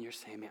and you're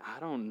saying, man, I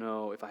don't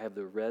know if I have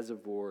the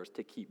reservoirs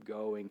to keep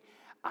going.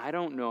 I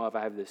don't know if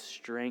I have the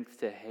strength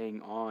to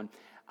hang on.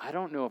 I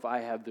don't know if I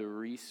have the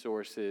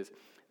resources.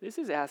 This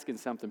is asking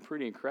something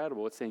pretty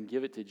incredible. It's saying,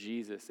 give it to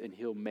Jesus and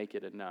he'll make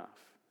it enough.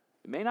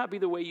 It may not be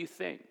the way you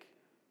think.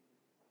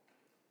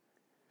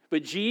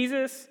 But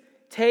Jesus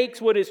takes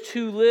what is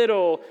too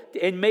little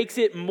and makes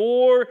it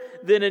more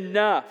than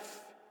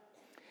enough.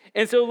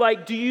 And so,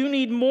 like, do you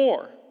need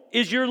more?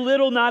 Is your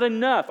little not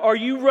enough? Are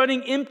you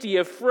running empty,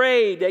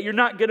 afraid that you're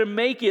not going to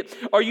make it?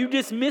 Are you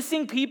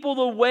dismissing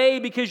people away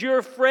because you're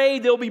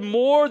afraid there'll be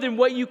more than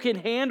what you can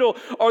handle?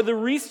 Are the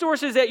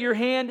resources at your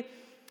hand,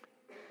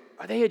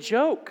 are they a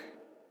joke?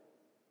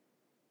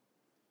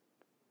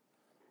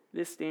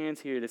 This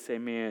stands here to say,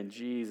 man,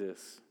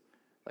 Jesus,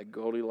 like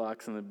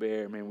Goldilocks and the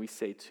bear, man, we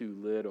say too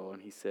little.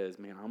 And he says,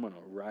 man, I'm going to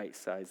right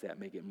size that,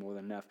 make it more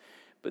than enough.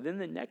 But then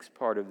the next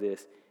part of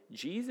this,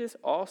 Jesus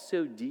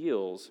also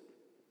deals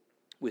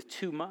with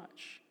too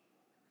much.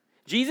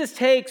 Jesus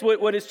takes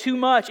what is too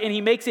much and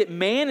he makes it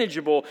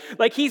manageable.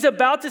 Like he's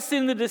about to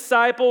send the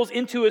disciples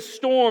into a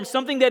storm,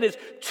 something that is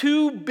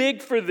too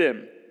big for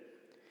them.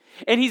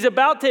 And he's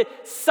about to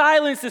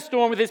silence the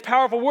storm with his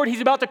powerful word.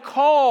 He's about to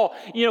call,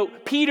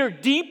 Peter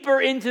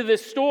deeper into the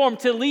storm,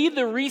 to leave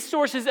the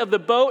resources of the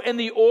boat and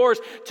the oars,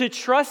 to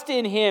trust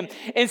in him.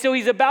 And so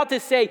he's about to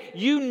say,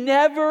 you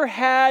never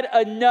had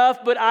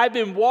enough, but I've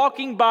been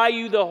walking by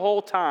you the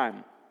whole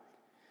time.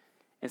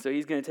 And so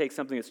he's going to take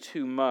something that's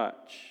too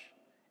much,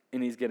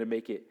 and he's going to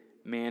make it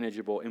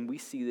manageable. And we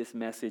see this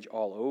message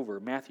all over.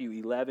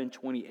 Matthew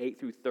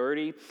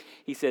 11:28-30.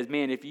 He says,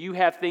 man, if you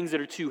have things that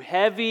are too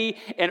heavy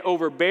and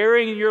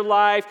overbearing in your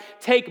life,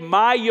 take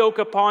my yoke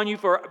upon you,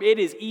 for it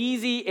is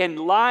easy and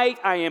light.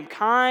 I am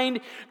kind.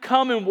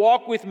 Come and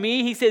walk with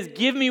me. He says,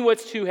 give me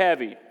what's too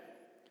heavy.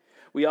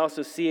 We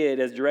also see it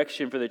as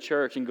direction for the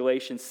church in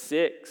Galatians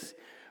 6,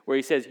 where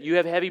he says, you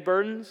have heavy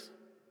burdens?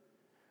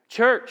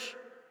 Church,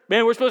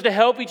 man, we're supposed to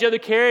help each other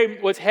carry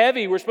what's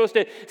heavy. We're supposed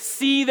to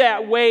see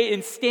that weight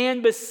and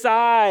stand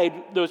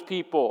beside those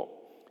people.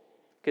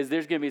 Because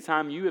there's going to be a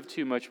time you have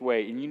too much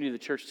weight and you need the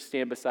church to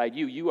stand beside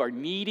you. You are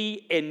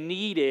needy and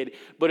needed,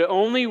 but it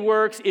only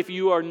works if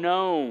you are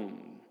known.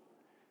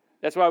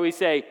 That's why we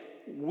say,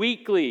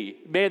 weekly.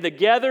 Man, the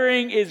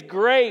gathering is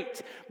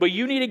great, but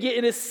you need to get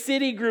in a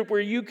city group where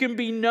you can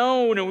be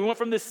known. And we went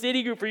from the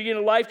city group where you get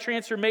in a life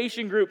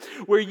transformation group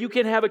where you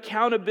can have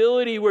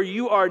accountability, where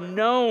you are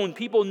known.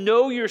 People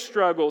know your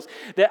struggles.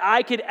 That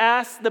I could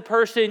ask the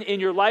person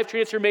in your life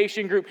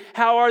transformation group,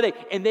 how are they?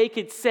 And they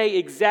could say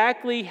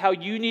exactly how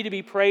you need to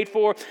be prayed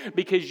for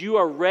because you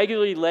are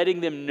regularly letting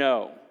them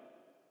know.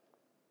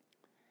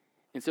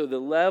 And so the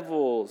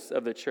levels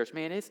of the church,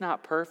 man, it's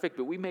not perfect,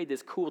 but we made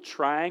this cool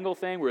triangle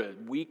thing. We're a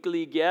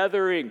weekly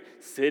gathering,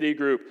 city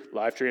group,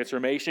 life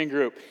transformation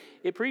group.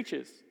 It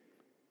preaches.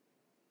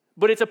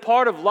 But it's a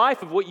part of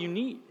life of what you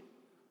need.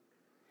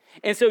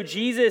 And so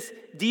Jesus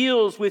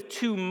deals with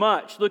too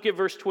much. Look at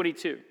verse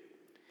 22.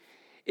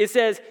 It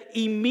says,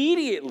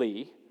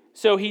 immediately,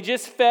 so he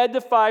just fed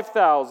the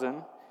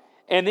 5,000,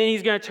 and then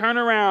he's going to turn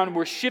around.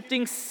 We're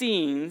shifting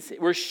scenes.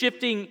 We're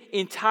shifting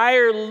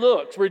entire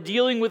looks. We're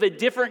dealing with a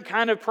different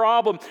kind of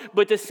problem,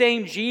 but the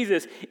same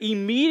Jesus.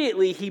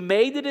 Immediately, he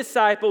made the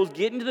disciples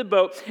get into the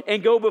boat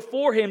and go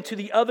before him to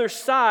the other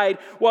side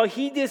while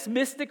he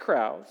dismissed the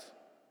crowds.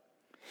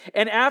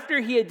 And after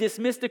he had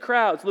dismissed the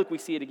crowds, look, we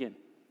see it again.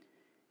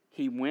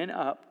 He went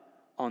up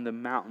on the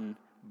mountain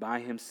by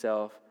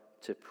himself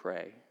to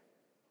pray.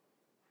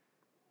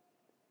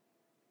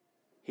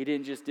 He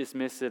didn't just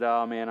dismiss it,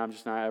 oh man, I'm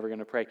just not ever going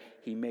to pray.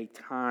 He made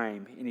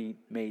time and he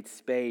made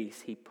space.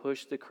 He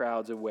pushed the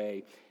crowds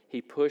away.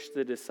 He pushed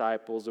the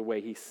disciples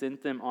away. He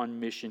sent them on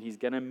mission. He's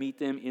going to meet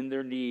them in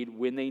their need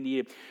when they need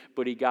it.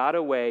 But he got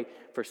away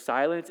for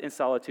silence and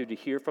solitude to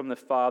hear from the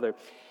Father.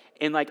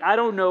 And I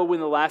don't know when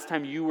the last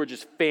time you were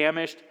just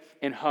famished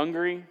and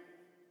hungry.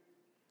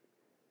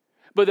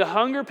 But the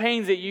hunger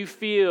pains that you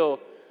feel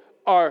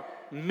are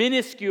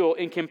minuscule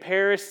in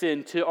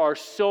comparison to our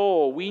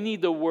soul. We need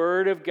the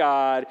Word of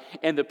God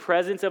and the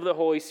presence of the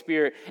Holy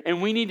Spirit,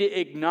 and we need to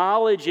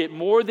acknowledge it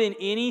more than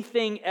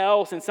anything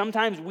else, and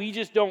sometimes we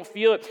just don't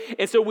feel it.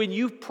 And so when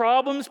your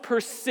problems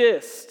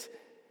persist,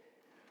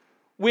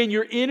 when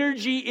your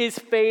energy is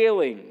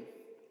failing,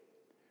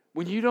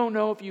 when you don't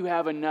know if you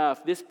have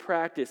enough, this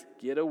practice,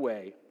 get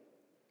away,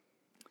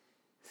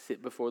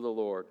 sit before the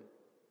Lord,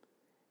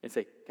 and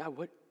say, God,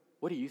 what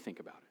do you think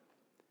about it?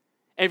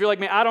 And if you're like,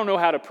 man, I don't know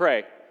how to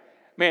pray.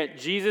 Man,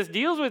 Jesus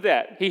deals with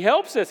that. He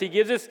helps us. He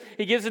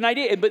gives an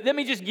idea. But let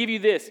me just give you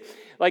this.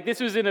 This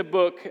was in a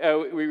book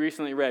we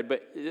recently read,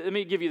 but let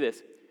me give you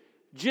this.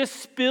 Just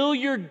spill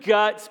your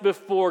guts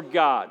before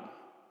God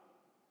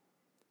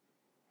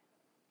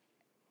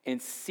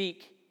and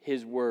seek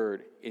his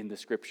word in the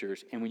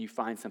scriptures. And when you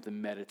find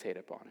something, meditate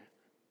upon it.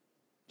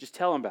 Just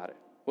tell him about it.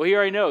 Well, he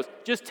already knows.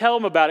 Just tell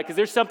him about it because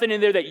there's something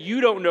in there that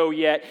you don't know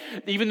yet,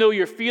 even though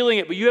you're feeling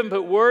it, but you haven't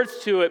put words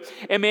to it.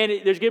 And man,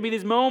 there's going to be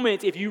these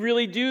moments, if you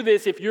really do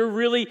this, if you're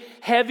really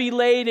heavy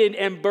laden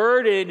and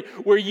burdened,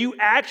 where you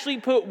actually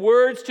put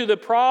words to the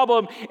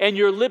problem and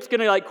your lips going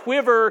to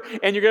quiver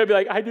and you're going to be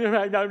like,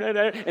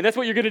 and that's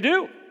what you're going to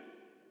do.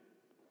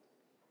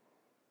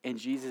 And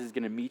Jesus is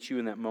going to meet you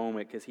in that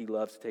moment because he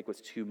loves to take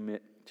what's too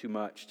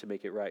much to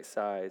make it right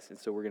size. And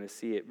so we're going to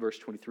see it. Verse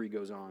 23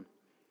 goes on.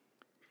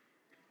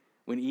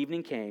 When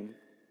evening came,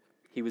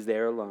 he was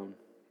there alone.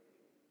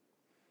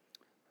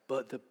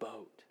 But the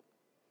boat,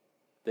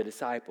 the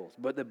disciples,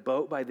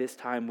 by this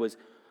time was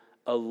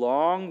a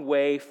long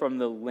way from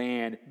the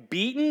land,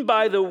 beaten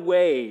by the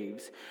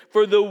waves,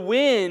 for the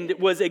wind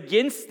was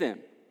against them.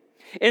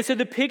 And so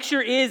the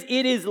picture is,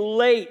 it is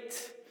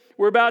late.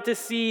 We're about to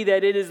see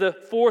that it is the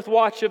fourth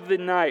watch of the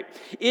night.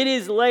 It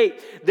is late.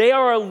 They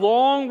are a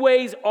long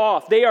ways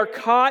off. They are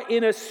caught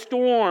in a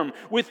storm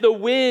with the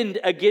wind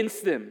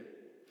against them.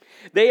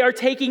 They are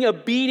taking a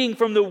beating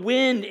from the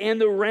wind and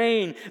the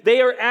rain.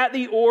 They are at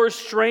the oars,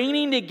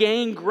 straining to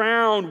gain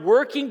ground,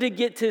 working to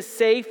get to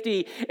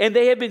safety, and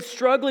they have been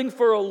struggling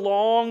for a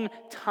long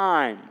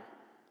time.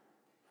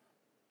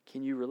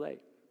 Can you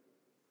relate?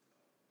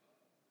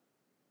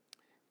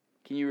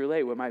 Can you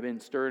relate what might have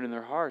been stirring in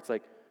their hearts?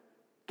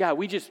 God,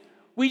 we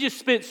We just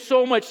spent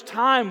so much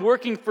time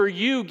working for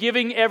you,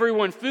 giving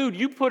everyone food.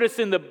 You put us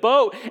in the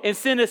boat and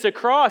sent us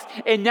across,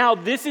 and now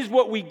this is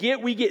what we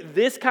get. We get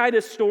this kind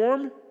of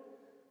storm.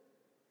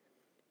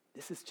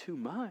 This is too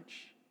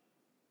much.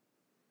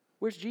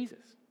 Where's Jesus?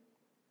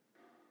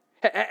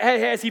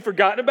 Has he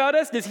forgotten about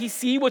us? Does he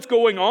see what's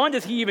going on?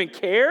 Does he even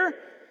care?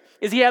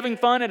 Is he having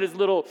fun at his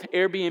little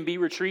Airbnb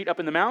retreat up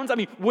in the mountains? I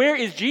mean, where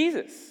is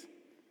Jesus?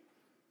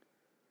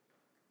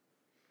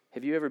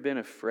 Have you ever been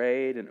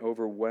afraid and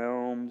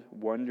overwhelmed,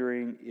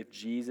 wondering if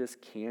Jesus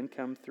can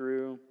come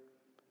through?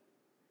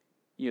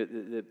 You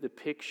know, the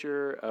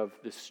picture of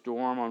the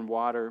storm on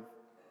water,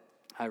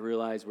 I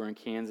realize we're in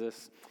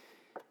Kansas,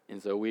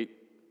 and so we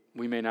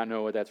may not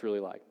know what that's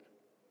really like.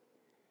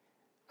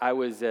 I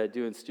was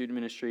doing student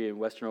ministry in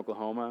Western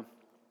Oklahoma.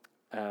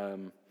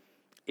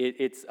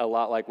 It's a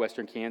lot like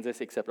Western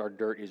Kansas, except our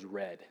dirt is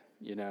red,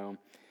 you know.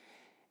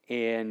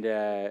 And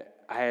I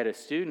had a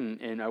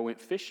student, and I went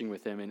fishing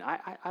with him, and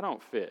I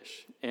don't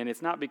fish. And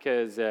it's not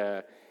because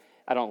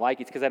I don't like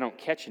it, it's because I don't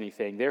catch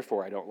anything,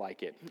 therefore I don't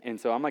like it. And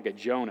so I'm like a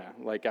Jonah.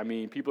 Like, I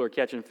mean, people are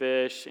catching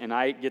fish, and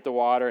I get the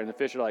water, and the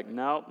fish are like,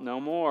 no, no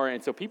more.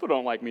 And so people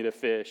don't like me to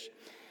fish.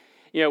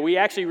 You know, we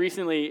actually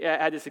recently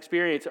had this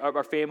experience of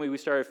our family. We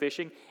started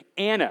fishing.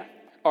 Anna,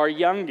 our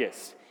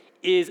youngest,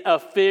 is a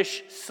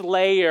fish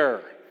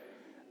slayer.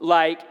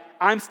 Like,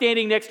 I'm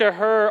standing next to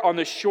her on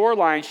the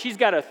shoreline. She's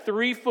got a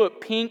 3-foot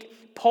pink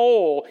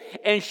pole,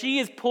 and she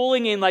is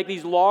pulling in like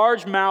these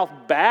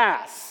largemouth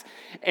bass.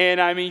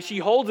 And I mean, she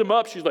holds them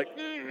up. She's like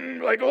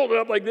hold it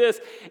up like this.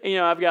 And, you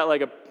know, I've got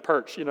like a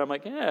perch. You know, I'm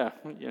like, yeah,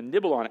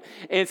 nibble on it.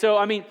 And so,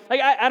 I mean,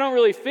 like I don't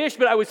really fish,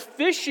 but I was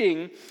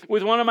fishing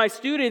with one of my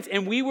students,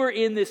 and we were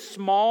in this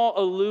small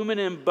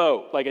aluminum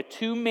boat, like a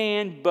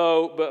 2-man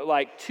boat, but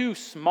like 2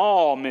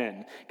 small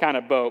men kind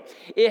of boat.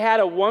 It had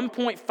a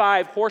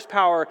 1.5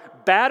 horsepower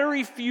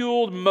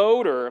battery-fueled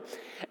motor,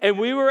 and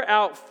we were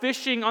out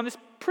fishing on this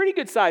pretty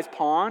good-sized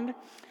pond.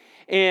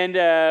 And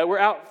we're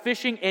out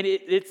fishing, and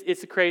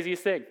it's the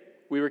craziest thing.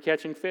 We were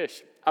catching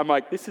fish. I'm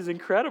like, this is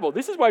incredible.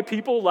 This is why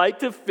people like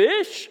to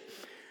fish.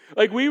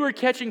 Like, we were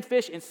catching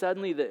fish, and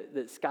suddenly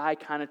the sky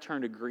kind of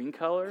turned a green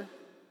color,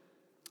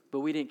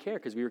 but we didn't care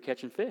because we were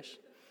catching fish.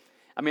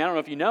 I mean, I don't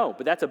know if you know,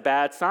 but that's a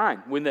bad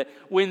sign.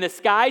 When the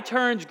sky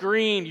turns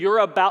green, you're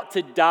about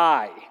to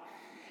die.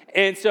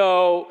 And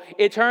so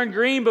it turned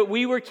green, but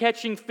we were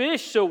catching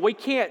fish, so we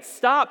can't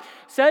stop.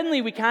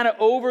 Suddenly, we kind of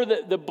over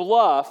the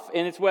bluff,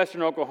 and it's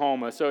Western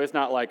Oklahoma, so it's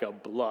not like a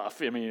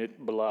bluff. I mean, it's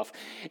bluff.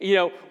 You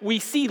know, we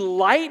see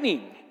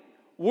lightning.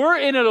 We're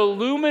in an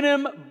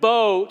aluminum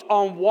boat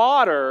on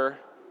water,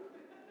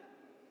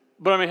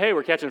 but I mean, hey,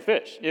 we're catching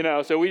fish, you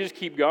know, so we just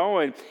keep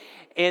going.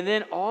 And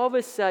then all of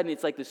a sudden,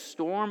 it's like the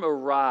storm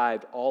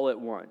arrived all at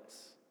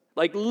once.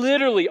 Like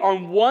literally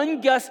on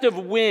one gust of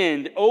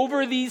wind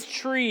over these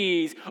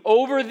trees,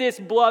 over this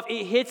bluff,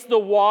 it hits the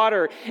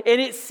water,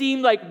 and it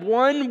seemed like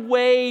one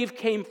wave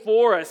came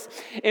for us.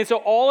 And so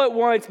all at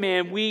once,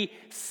 man, we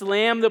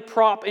slammed the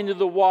prop into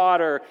the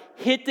water,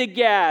 hit the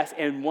gas,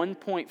 and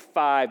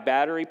 1.5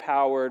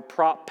 battery-powered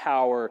prop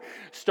power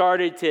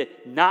started to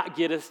not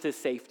get us to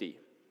safety.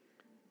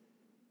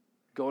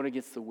 Going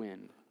against the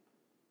wind,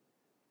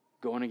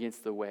 going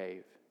against the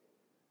wave.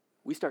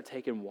 We start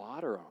taking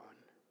water on.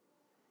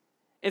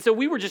 And so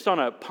we were just on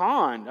a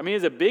pond. I mean,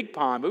 it's a big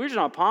pond, but we were just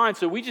on a pond,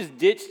 so we just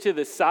ditched to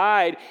the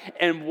side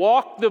and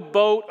walked the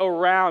boat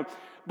around.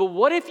 But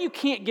what if you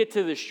can't get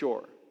to the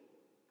shore?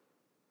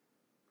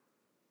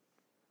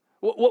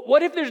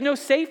 What if there's no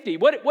safety?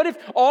 What if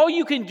all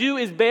you can do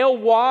is bail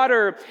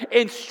water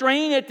and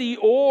strain at the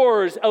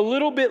oars a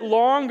little bit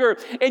longer,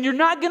 and you're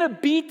not going to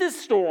beat the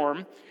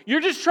storm,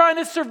 you're just trying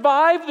to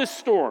survive the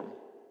storm?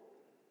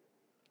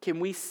 Can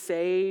we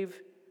save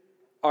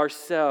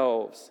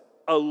ourselves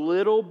a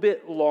little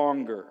bit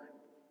longer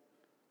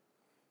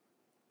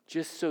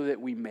just so that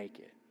we make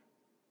it?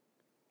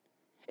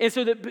 And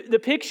so the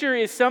picture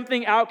is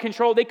something out of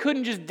control. They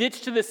couldn't just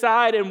ditch to the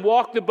side and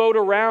walk the boat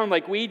around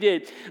like we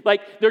did.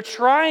 Like, they're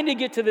trying to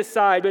get to the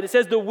side, but it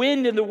says the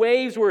wind and the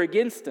waves were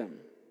against them.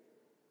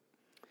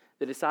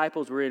 The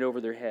disciples were in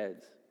over their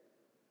heads.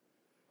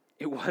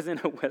 It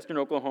wasn't a Western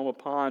Oklahoma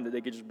pond that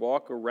they could just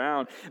walk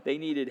around. They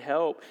needed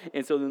help.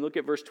 And so then look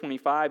at verse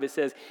 25. It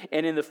says,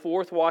 and in the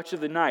 4th watch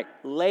of the night,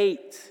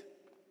 late,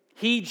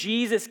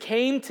 Jesus,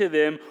 came to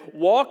them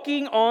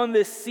walking on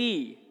the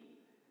sea.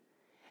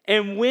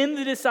 And when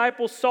the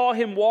disciples saw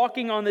him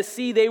walking on the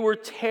sea, they were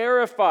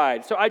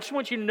terrified. So I just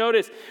want you to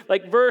notice,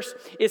 like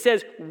it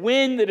says,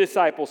 when the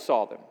disciples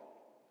saw them.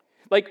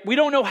 Like, we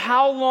don't know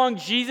how long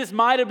Jesus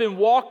might have been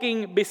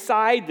walking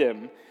beside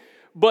them.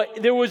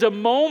 But there was a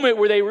moment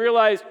where they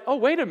realized, oh,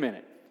 wait a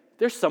minute.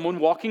 There's someone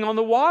walking on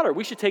the water.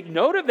 We should take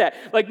note of that.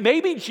 Like,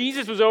 maybe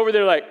Jesus was over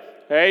there like,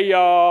 hey,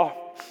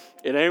 y'all,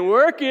 it ain't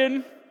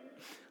working.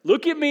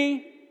 Look at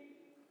me.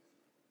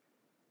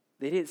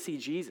 They didn't see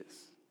Jesus.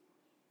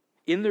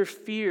 In their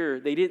fear,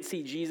 they didn't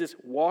see Jesus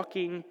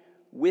walking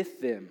with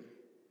them.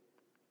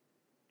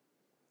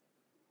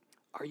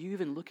 Are you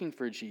even looking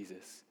for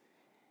Jesus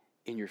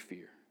in your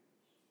fear?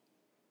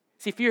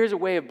 See, fear is a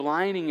way of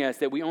blinding us,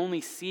 that we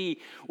only see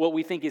what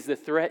we think is the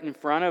threat in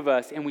front of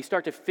us, and we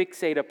start to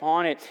fixate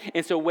upon it.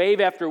 And so wave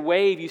after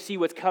wave, you see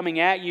what's coming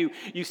at you.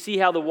 You see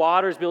how the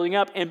water is building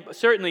up, and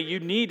certainly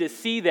you need to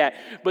see that.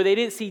 But they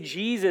didn't see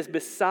Jesus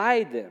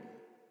beside them.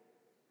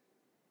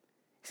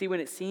 See, when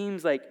it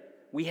seems like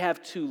we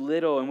have too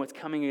little and what's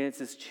coming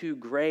against us is too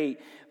great,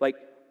 like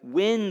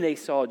when they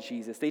saw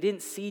Jesus, they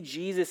didn't see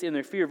Jesus in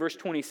their fear. Verse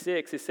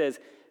 26, it says,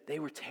 they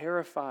were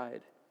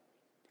terrified,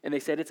 and they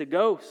said, it's a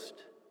ghost.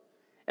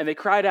 And they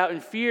cried out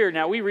in fear.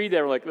 Now we read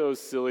that, we're like, those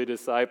silly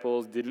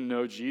disciples didn't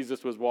know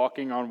Jesus was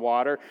walking on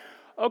water.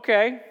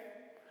 Okay,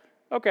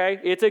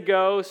 it's a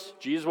ghost.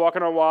 Jesus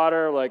walking on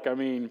water,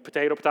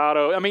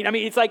 potato. I mean,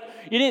 it's like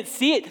you didn't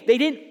see it. They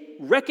didn't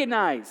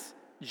recognize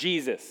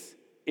Jesus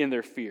in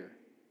their fear.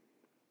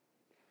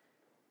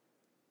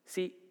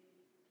 See,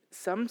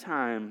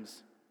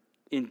 sometimes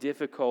in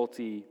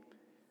difficulty,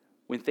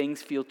 when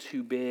things feel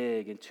too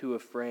big and too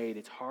afraid,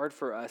 it's hard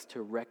for us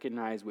to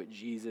recognize what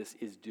Jesus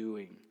is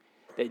doing.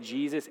 That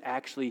Jesus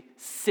actually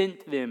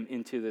sent them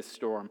into the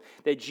storm.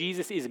 That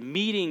Jesus is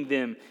meeting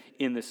them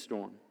in the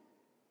storm.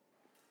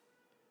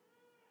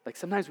 Like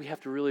sometimes we have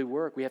to really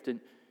work.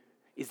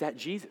 Is that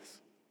Jesus?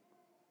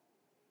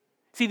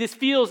 See, this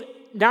feels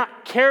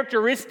not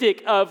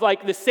characteristic of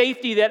like the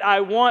safety that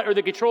I want or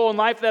the control in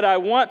life that I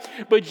want,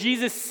 but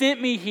Jesus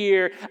sent me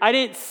here. I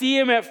didn't see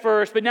him at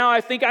first, but now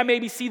I think I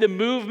maybe see the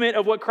movement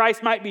of what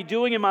Christ might be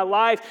doing in my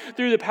life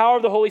through the power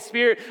of the Holy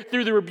Spirit,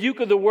 through the rebuke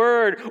of the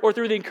word, or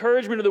through the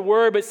encouragement of the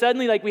word, but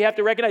suddenly like we have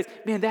to recognize,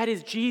 man, that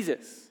is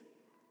Jesus.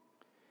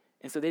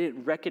 And so they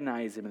didn't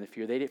recognize him in the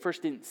fear. They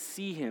first didn't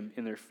see him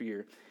in their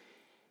fear.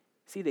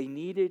 See, they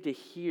needed to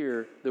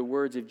hear the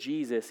words of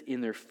Jesus in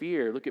their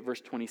fear. Look at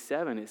verse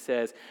 27. It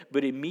says,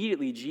 but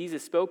immediately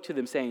Jesus spoke to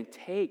them saying,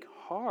 take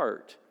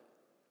heart,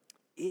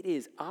 it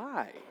is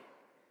I.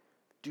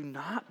 Do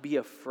not be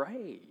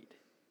afraid.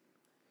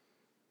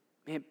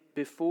 Man,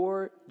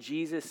 before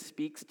Jesus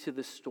speaks to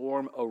the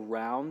storm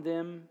around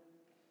them,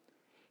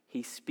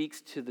 he speaks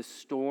to the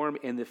storm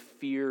and the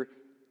fear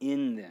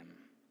in them.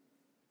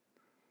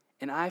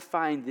 And I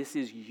find this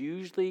is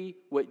usually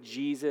what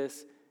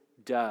Jesus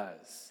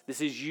does. This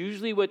is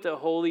usually what the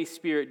Holy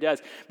Spirit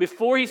does.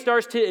 Before he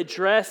starts to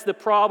address the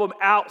problem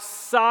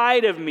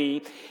outside of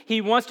me,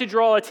 he wants to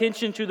draw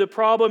attention to the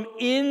problem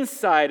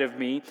inside of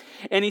me.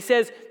 And he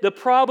says, the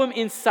problem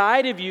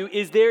inside of you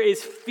is there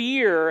is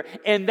fear,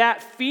 and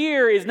that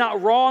fear is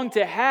not wrong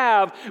to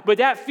have, but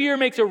that fear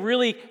makes a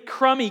really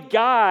crummy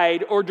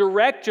guide or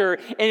director.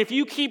 And if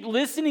you keep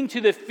listening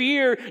to the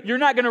fear, you're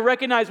not going to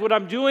recognize what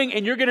I'm doing,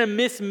 and you're going to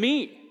miss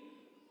me.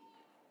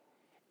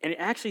 And it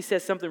actually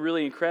says something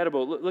really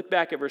incredible. Look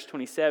back at verse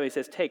 27. It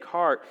says, take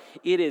heart,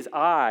 it is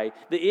I.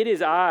 The it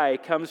is I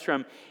comes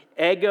from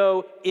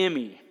ego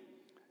eimi.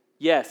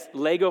 Yes,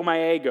 lego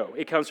my ego.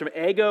 It comes from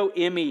ego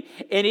eimi.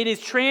 And it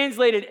is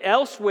translated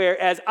elsewhere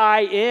as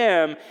I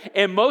am.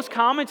 And most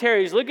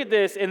commentaries look at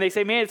this and they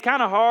say, man, it's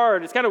kind of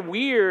hard. It's kind of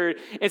weird.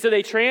 And so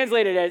they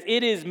translate it as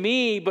it is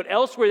me. But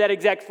elsewhere, that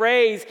exact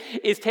phrase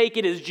is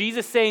taken as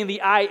Jesus saying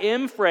the I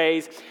am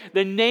phrase,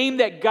 the name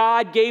that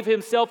God gave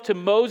himself to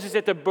Moses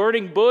at the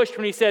burning bush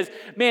when he says,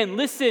 man,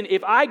 listen,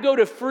 if I go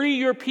to free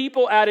your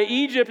people out of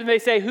Egypt and they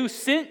say, who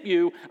sent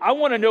you? I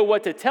want to know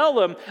what to tell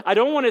them. I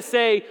don't want to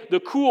say the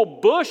cool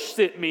bush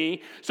sent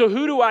me. So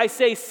who do I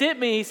say sent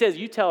me? He says,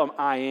 you tell them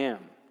I am.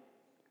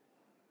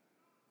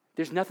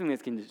 There's nothing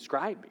that can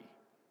describe me.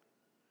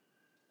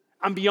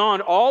 I'm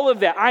beyond all of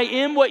that. I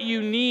am what you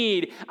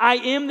need. I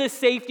am the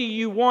safety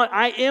you want.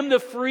 I am the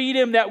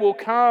freedom that will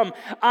come.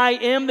 I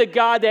am the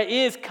God that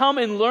is. Come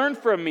and learn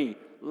from me.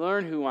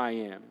 Learn who I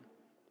am.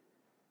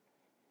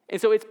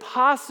 And so it's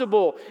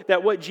possible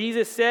that what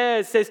Jesus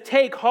says,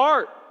 take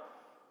heart.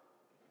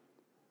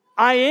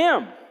 I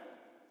am.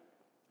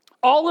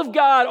 All of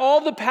God,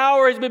 all the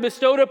power has been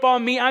bestowed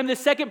upon me. I'm the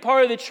second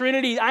part of the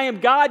Trinity. I am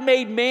God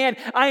made man.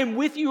 I am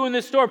with you in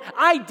the storm.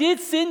 I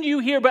did send you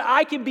here, but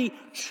I can be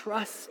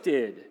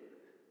trusted.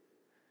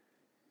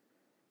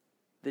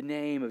 The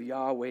name of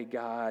Yahweh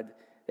God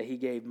that he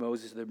gave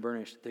Moses the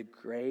burnish, the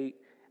great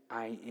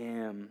I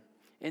am.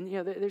 And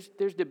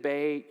there's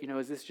debate,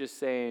 is this just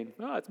saying,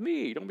 oh, it's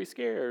me, don't be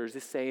scared, or is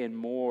this saying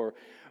more?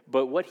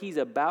 But what he's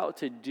about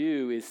to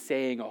do is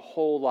saying a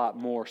whole lot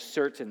more,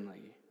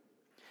 certainly.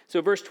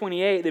 So verse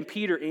 28, then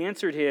Peter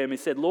answered him and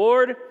said,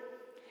 Lord,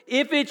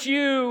 if it's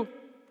you,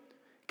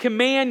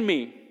 command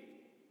me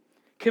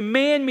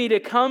to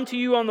come to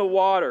you on the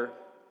water.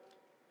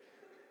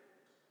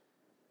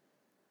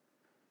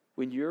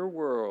 When your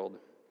world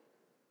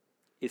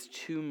is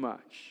too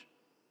much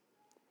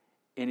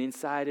and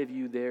inside of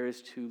you there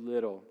is too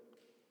little,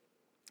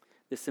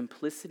 the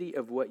simplicity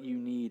of what you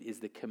need is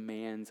the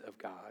commands of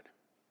God.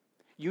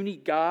 You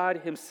need God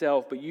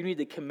himself, but you need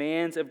the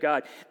commands of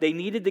God. They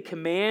needed the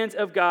commands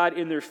of God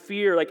in their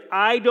fear. Like,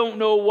 I don't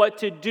know what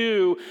to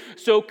do,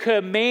 so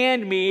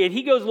command me. And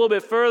he goes a little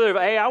bit further.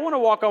 Hey, I want to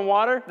walk on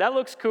water. That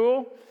looks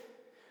cool.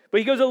 But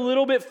he goes a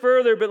little bit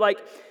further. But like,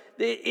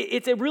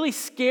 it's a really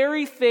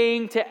scary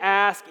thing to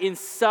ask in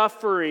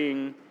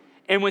suffering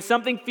And when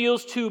something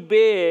feels too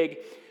big,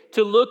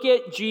 to look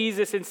at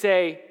Jesus and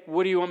say,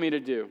 what do you want me to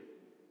do?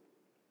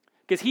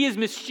 Because he is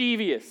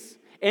mischievous.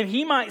 And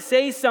he might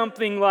say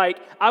something like,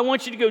 I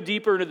want you to go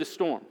deeper into the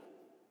storm.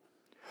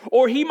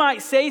 Or he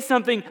might say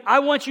something, I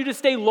want you to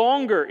stay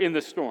longer in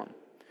the storm.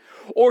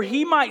 Or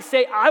he might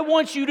say, I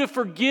want you to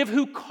forgive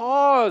who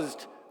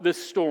caused the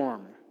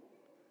storm.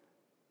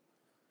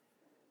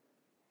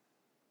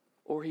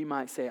 Or he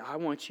might say, I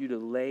want you to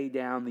lay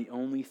down the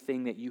only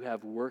thing that you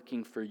have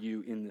working for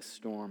you in the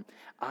storm.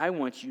 I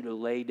want you to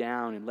lay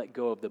down and let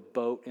go of the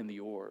boat and the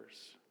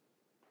oars.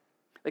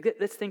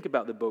 Let's think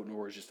about the boat and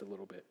oars just a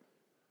little bit.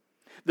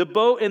 The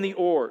boat and the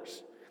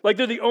oars. Like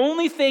they're the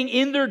only thing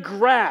in their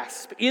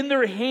grasp, in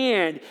their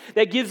hand,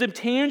 that gives them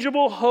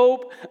tangible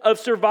hope of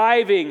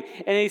surviving.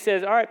 And he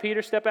says, all right,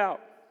 Peter, step out.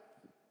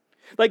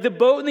 Like the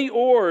boat and the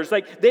oars,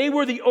 like they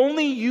were the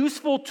only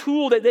useful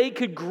tool that they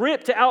could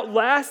grip to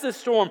outlast the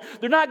storm.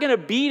 They're not going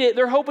to beat it.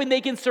 They're hoping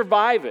they can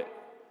survive it.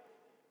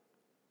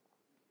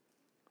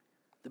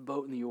 The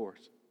boat and the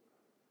oars.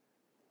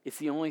 It's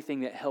the only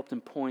thing that helped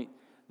them point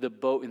the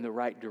boat in the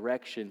right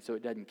direction so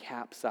it doesn't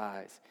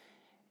capsize.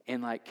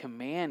 And like,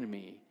 command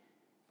me,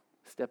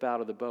 step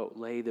out of the boat,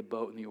 lay the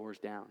boat and the oars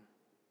down.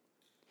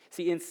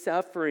 See, in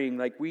suffering,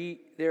 I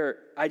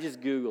just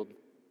Googled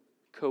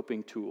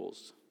coping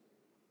tools.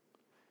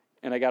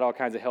 And I got all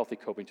kinds of healthy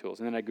coping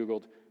tools. And then I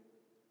Googled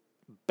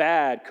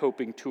bad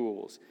coping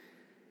tools.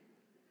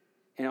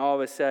 And all of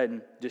a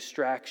sudden,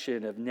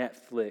 distraction of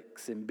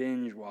Netflix and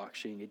binge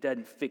watching. It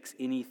doesn't fix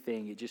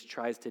anything. It just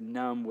tries to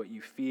numb what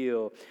you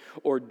feel.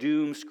 Or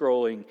doom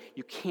scrolling.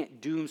 You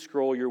can't doom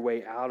scroll your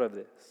way out of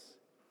this.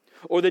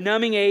 Or the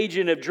numbing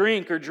agent of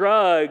drink or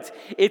drugs.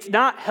 It's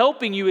not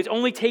helping you. It's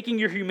only taking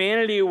your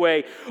humanity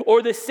away.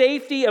 Or the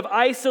safety of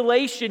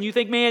isolation. You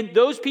think, man,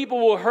 those people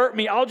will hurt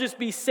me. I'll just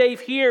be safe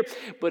here.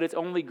 But it's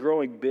only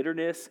growing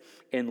bitterness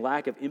and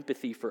lack of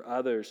empathy for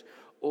others.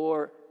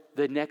 Or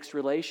the next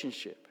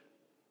relationship.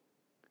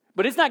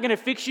 But it's not going to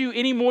fix you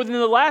any more than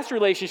the last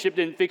relationship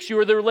didn't fix you,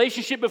 or the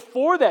relationship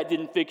before that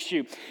didn't fix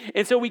you.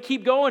 And so we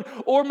keep going.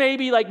 Or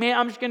maybe like, man,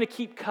 I'm just going to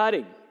keep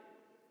cutting.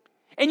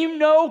 And you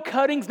know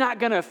cutting's not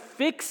going to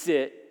fix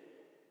it.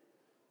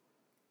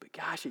 But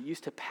gosh, it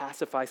used to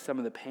pacify some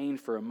of the pain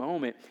for a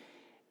moment.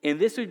 And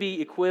this would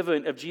be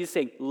equivalent of Jesus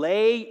saying,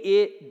 lay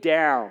it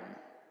down.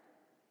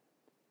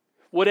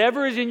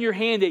 Whatever is in your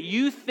hand that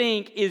you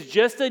think is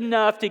just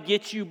enough to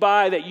get you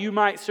by, that you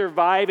might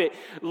survive it,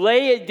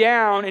 lay it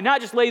down, and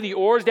not just lay the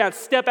oars down,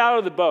 step out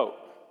of the boat.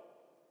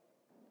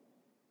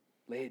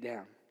 Lay it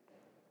down.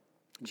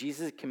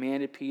 Jesus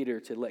commanded Peter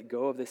to let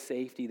go of the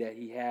safety that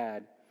he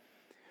had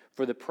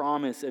for the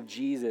promise of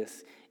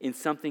Jesus in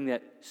something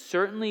that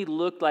certainly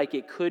looked like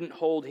it couldn't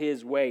hold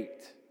his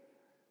weight.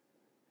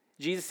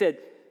 Jesus said,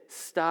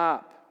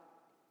 stop.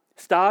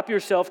 Stop your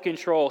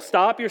self-control.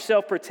 Stop your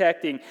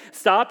self-protecting.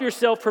 Stop your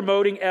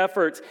self-promoting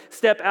efforts.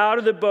 Step out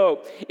of the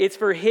boat. It's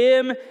for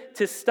him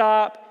to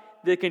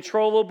stop the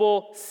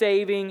controllable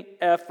saving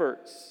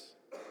efforts.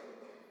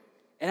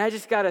 And I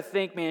just got to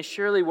think, man,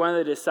 surely one of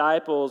the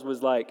disciples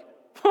was like,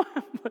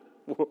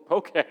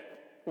 okay,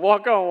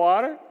 walk on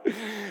water?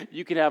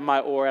 You can have my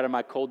oar out of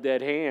my cold,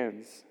 dead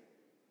hands.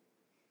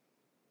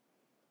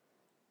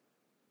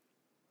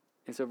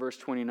 And so verse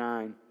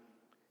 29,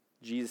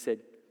 Jesus said,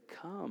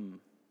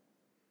 come.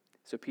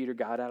 So Peter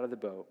got out of the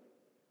boat.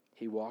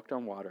 He walked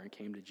on water and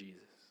came to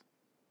Jesus.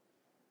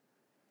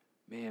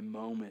 Man,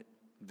 moment,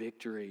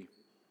 victory.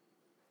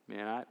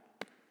 Man,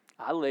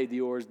 I laid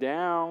the oars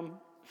down.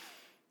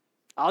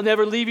 I'll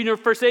never leave you nor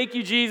forsake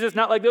you, Jesus,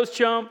 not like those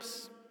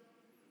chumps.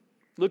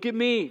 Look at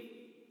me.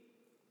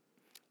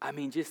 I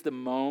mean, just the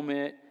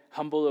moment,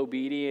 humble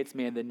obedience,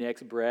 man, the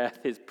next breath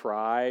is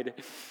pride.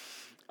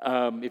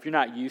 If you're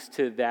not used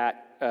to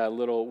that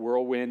little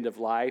whirlwind of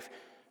life,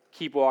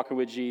 keep walking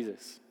with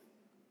Jesus.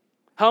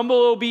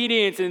 Humble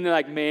obedience, and they're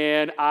like,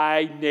 man,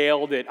 I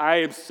nailed it.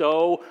 I am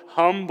so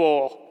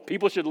humble.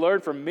 People should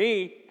learn from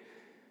me.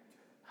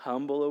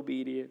 Humble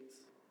obedience.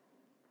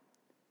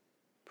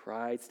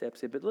 Pride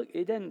steps in. But look,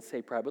 it doesn't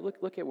say pride, but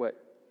look at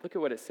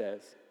what it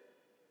says.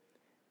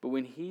 But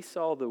when he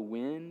saw the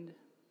wind,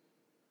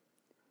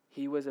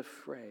 he was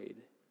afraid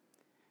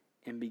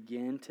and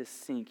began to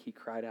sink. He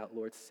cried out,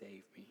 Lord,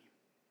 save me.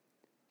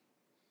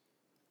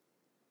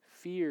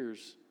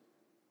 Fears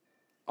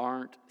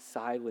aren't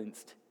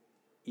silenced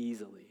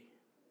easily.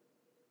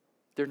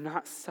 They're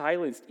not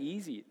silenced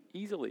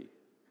easily.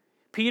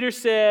 Peter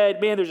said,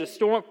 man, there's a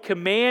storm.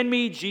 Command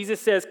me. Jesus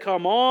says,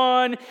 come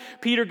on.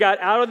 Peter got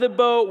out of the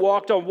boat,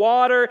 walked on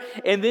water,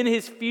 and then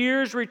his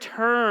fears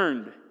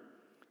returned.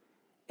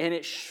 And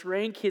it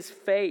shrank his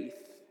faith.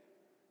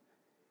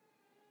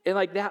 And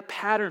like that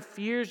pattern,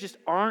 fears just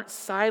aren't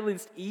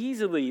silenced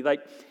easily.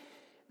 Like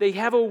they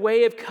have a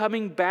way of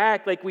coming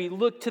back. Like we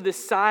look to the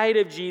side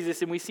of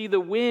Jesus and we see the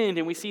wind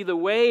and we see the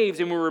waves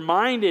and we're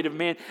reminded of,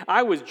 man,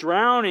 I was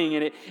drowning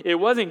and it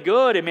wasn't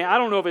good. And man, I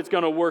don't know if it's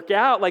going to work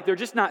out. Like they're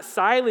just not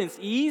silenced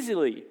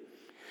easily.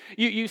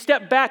 You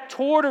step back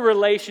toward a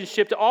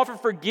relationship to offer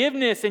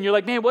forgiveness and you're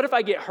like, man, what if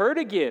I get hurt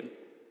again?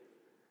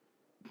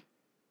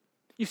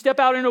 You step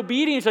out in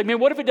obedience, like, man,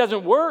 what if it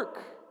doesn't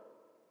work?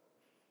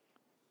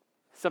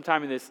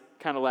 Sometime in this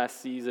kind of last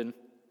season,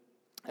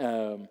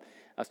 I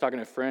was talking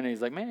to a friend, and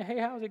he's like, man, hey,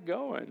 how's it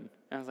going? And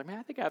I was like, man,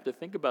 I think I have to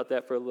think about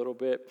that for a little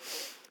bit.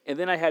 And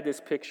then I had this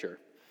picture,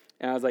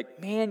 and I was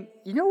like, man,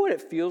 you know what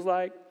it feels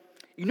like?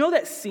 You know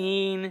that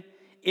scene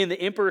in The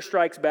Emperor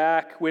Strikes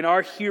Back when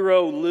our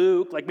hero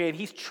Luke, like, man,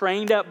 he's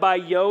trained up by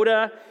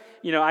Yoda,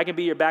 I can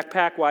be your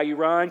backpack while you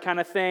run kind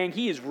of thing.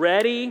 He is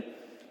ready.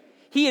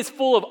 He is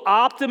full of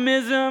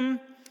optimism.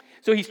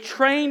 So he's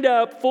trained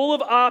up, full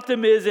of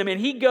optimism, and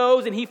he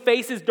goes and he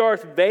faces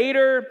Darth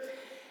Vader,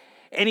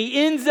 and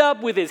he ends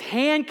up with his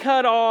hand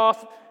cut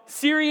off,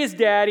 serious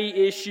daddy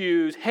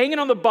issues, hanging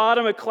on the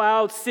bottom of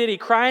Cloud City,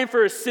 crying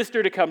for his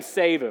sister to come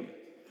save him.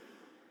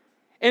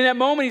 In that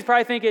moment, he's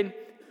probably thinking,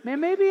 man,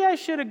 maybe I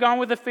should have gone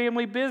with the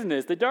family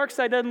business. The dark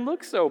side doesn't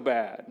look so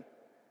bad.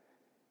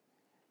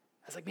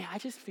 I was like, man, I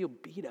just feel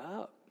beat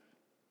up.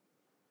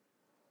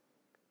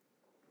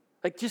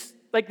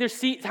 There's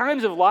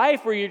times of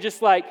life where you're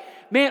just like,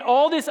 man,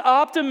 all this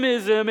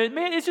optimism, and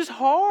man, it's just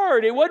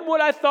hard. It wasn't what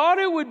I thought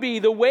it would be.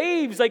 The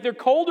waves, they're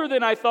colder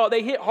than I thought.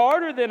 They hit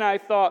harder than I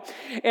thought.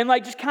 And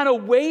just kind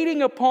of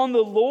waiting upon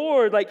the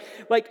Lord.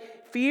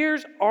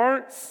 Fears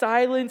aren't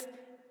silenced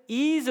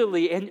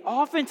easily. And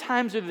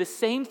oftentimes they're the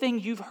same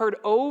thing you've heard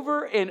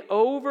over and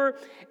over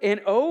and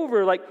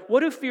over.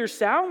 What do fears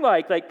sound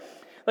like?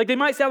 They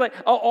might sound like,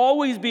 I'll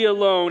always be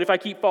alone if I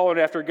keep following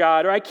after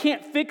God, or I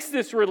can't fix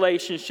this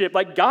relationship,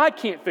 like God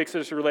can't fix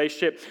this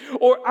relationship,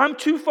 or I'm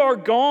too far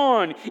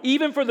gone,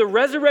 even for the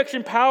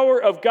resurrection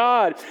power of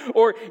God,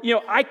 or,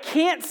 I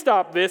can't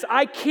stop this,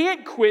 I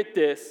can't quit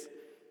this,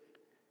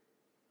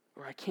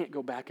 or I can't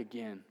go back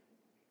again.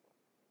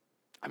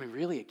 I mean,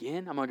 really,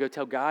 again? I'm going to go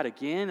tell God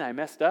again I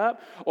messed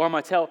up? Or I'm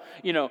going to tell,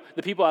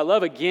 the people I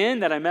love again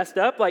that I messed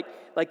up?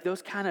 Like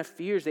those kind of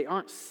fears, they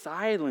aren't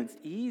silenced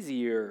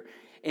easier.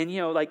 And,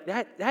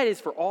 that is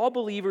for all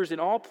believers in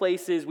all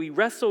places. We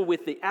wrestle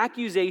with the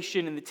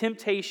accusation and the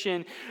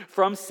temptation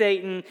from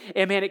Satan.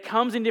 And, man, it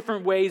comes in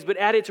different ways. But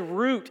at its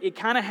root, it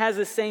kind of has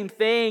the same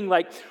thing.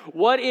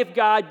 What if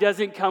God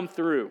doesn't come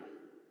through?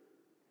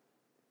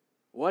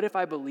 What if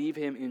I believe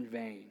him in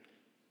vain?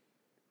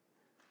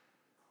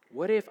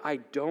 What if I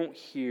don't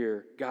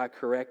hear God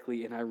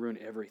correctly and I ruin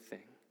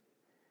everything?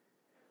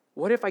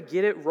 What if I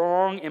get it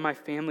wrong and my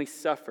family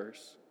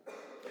suffers?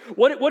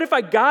 What if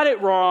I got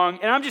it wrong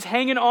and I'm just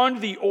hanging on to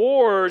the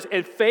oars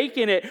and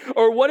faking it?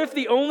 Or what if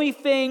the only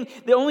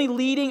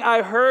leading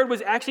I heard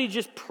was actually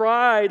just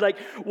pride?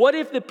 What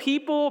if the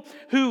people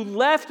who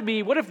left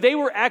me, what if they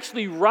were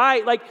actually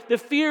right? The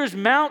fears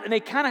mount and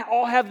they kind of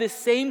all have this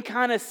same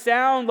kind of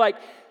sound.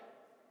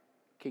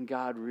 Can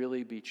God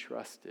really be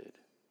trusted?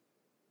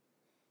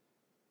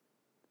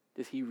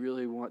 Does he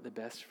really want the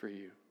best for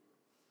you?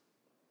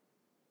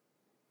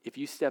 If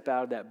you step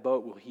out of that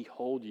boat, will he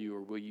hold you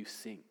or will you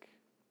sink?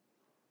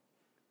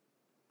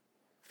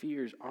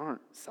 Fears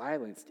aren't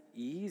silenced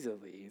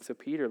easily. And so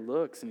Peter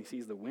looks and he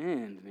sees the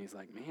wind and he's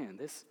like, man,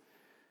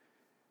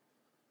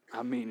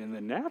 in the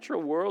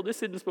natural world,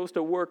 this isn't supposed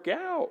to work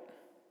out.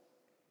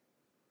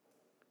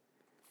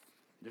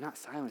 They're not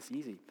silenced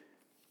easy.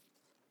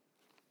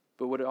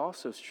 But what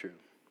also is true,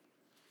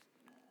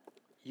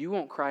 you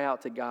won't cry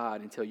out to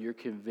God until you're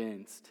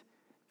convinced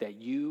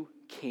that you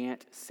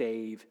can't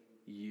save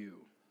you.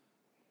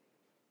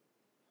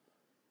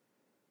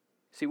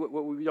 See, what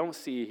we don't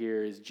see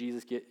here is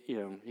Jesus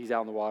he's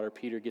out in the water,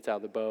 Peter gets out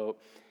of the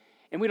boat,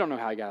 and we don't know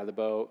how he got out of the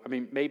boat. I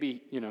mean,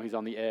 maybe, he's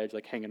on the edge,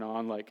 hanging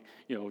on,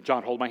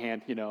 John, hold my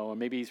hand, and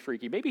maybe he's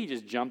freaky. Maybe he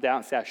just jumped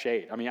out and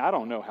sashayed. I mean, I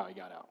don't know how he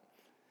got out.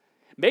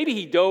 Maybe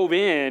he dove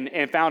in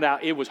and found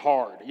out it was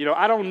hard.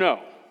 I don't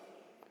know.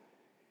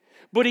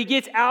 But he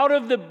gets out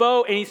of the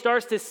boat and he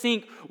starts to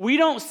sink. We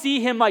don't see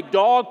him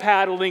dog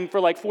paddling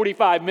for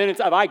 45 minutes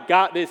of, I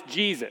got this,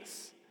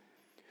 Jesus.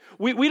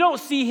 We don't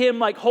see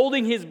him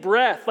holding his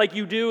breath like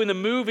you do in the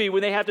movie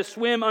when they have to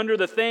swim under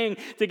the thing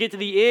to get to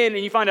the end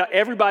and you find out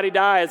everybody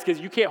dies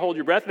because you can't hold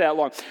your breath that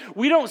long.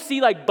 We don't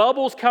see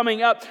bubbles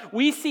coming up.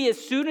 We see as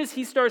soon as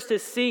he starts to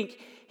sink,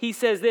 he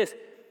says this,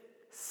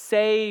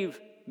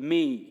 save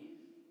me.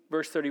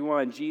 Verse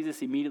 31,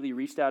 Jesus immediately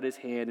reached out his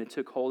hand and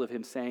took hold of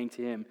him, saying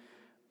to him,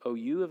 oh,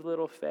 you of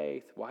little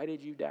faith, why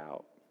did you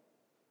doubt?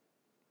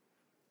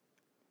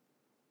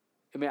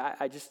 I mean,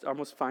 I just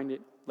almost find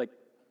it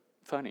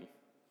funny.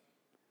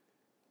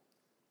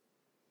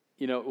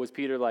 Was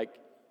Peter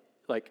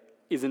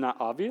is it not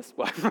obvious?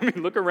 Well, I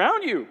mean, look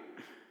around you.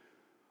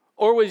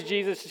 Or was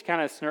Jesus just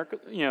kind of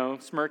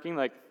smirking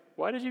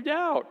why did you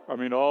doubt? I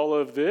mean, all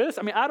of this?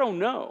 I mean, I don't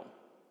know.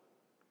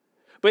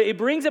 But it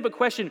brings up a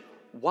question,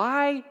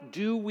 why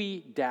do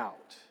we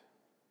doubt?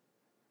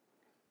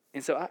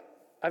 And so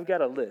I've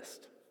got a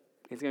list.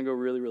 It's going to go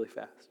really, really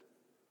fast.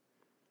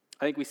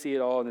 I think we see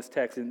it all in this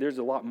text, and there's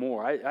a lot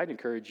more. I'd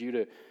encourage you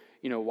to,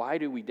 why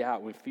do we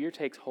doubt? When fear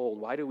takes hold,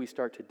 why do we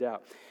start to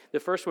doubt? The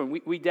first one,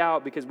 we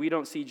doubt because we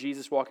don't see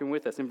Jesus walking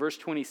with us. In verse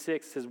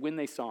 26, it says, when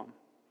they saw him.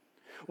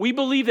 We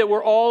believe that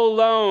we're all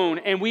alone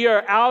and we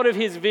are out of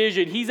his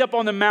vision. He's up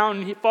on the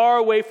mountain far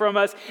away from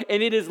us,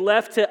 and it is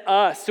left to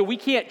us. So we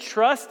can't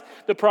trust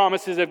the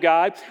promises of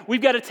God.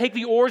 We've got to take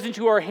the oars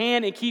into our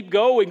hand and keep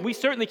going. We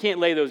certainly can't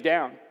lay those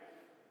down.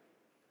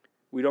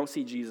 We don't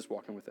see Jesus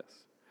walking with us.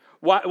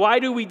 Why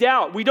do we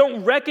doubt? We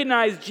don't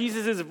recognize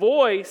Jesus'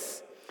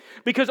 voice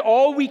because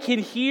all we can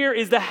hear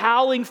is the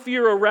howling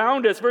fear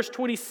around us. Verse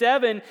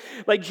 27,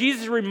 like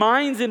Jesus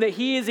reminds him that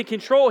he is in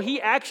control. He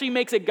actually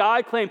makes a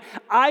God claim.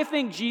 I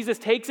think Jesus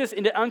takes us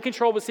into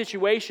uncontrollable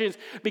situations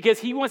because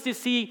he wants to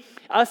see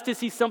us to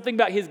see something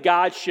about his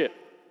Godship.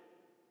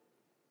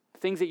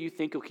 Things that you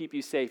think will keep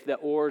you safe, the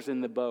oars in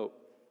the boat.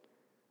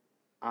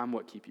 I'm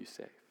what keep you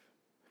safe.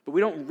 But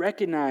we don't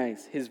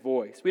recognize his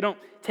voice. We don't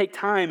take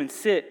time and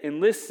sit and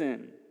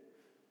listen.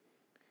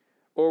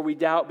 Or we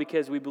doubt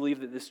because we believe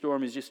that the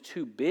storm is just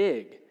too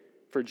big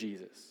for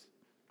Jesus.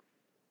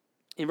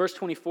 In verse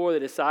 24, the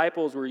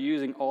disciples were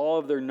using all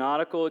of their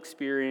nautical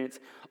experience,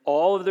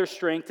 all of their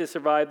strength to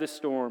survive the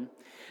storm.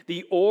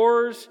 The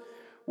oars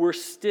were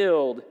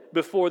stilled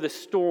before the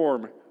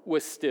storm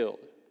was stilled.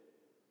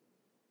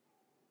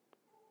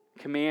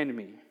 Command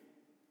me.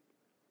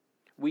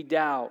 We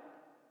doubt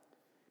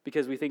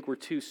because we think we're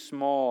too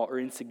small or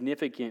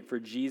insignificant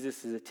for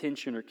Jesus'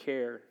 attention or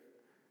care.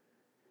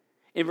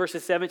 In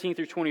verses 17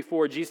 through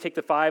 24, Jesus takes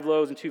the 5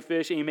 loaves and 2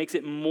 fish and he makes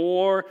it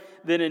more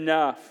than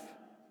enough.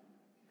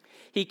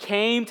 He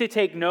came to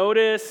take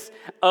notice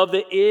of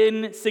the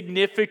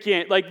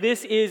insignificant. Like,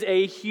 this is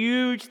a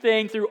huge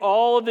thing through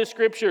all of the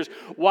scriptures.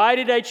 Why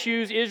did I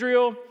choose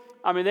Israel?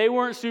 I mean, they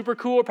weren't super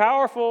cool or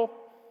powerful.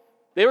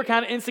 They were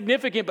kind of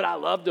insignificant, but I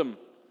loved them.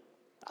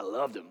 I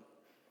loved them.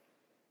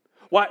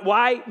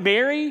 Why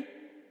Mary?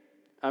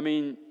 I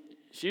mean,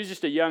 she was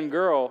just a young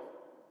girl,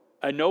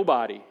 a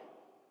nobody.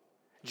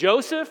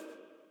 Joseph,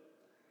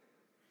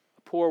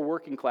 a poor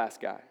working class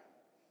guy.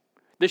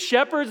 The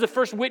shepherds, the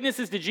first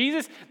witnesses to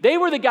Jesus, they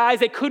were the guys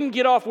that couldn't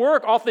get off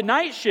work, off the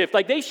night shift.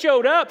 Like, they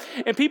showed up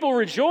and people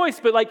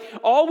rejoiced, but like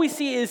all we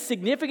see is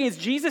significance.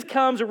 Jesus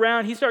comes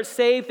around, he starts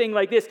saying things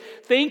like this: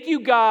 thank you,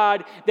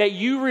 God, that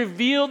you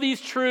reveal these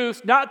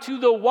truths not to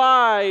the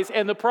wise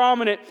and the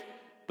prominent,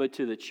 but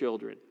to the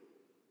children.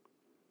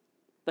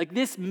 Like,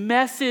 this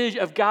message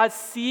of God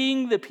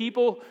seeing the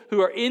people who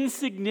are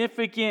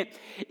insignificant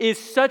is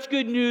such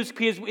good news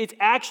because it's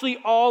actually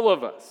all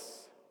of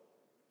us.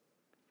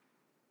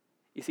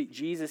 You see,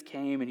 Jesus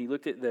came and he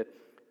looked at the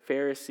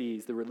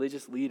Pharisees, the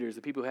religious leaders,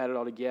 the people who had it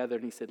all together,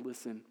 and he said,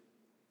 listen,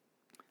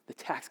 the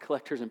tax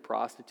collectors and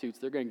prostitutes,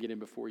 they're going to get in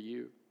before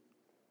you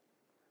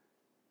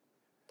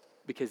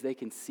because they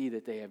can see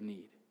that they have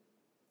need.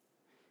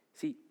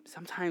 See,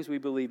 sometimes we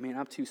believe, man,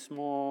 I'm too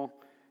small,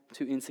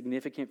 too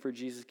insignificant for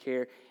Jesus'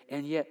 care,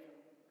 and yet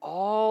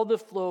all the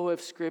flow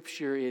of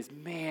Scripture is,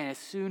 man, as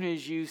soon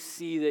as you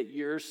see that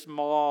you're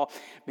small,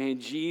 man,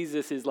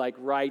 Jesus is like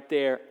right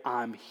there.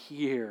 I'm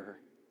here.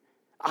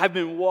 I've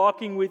been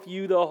walking with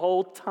you the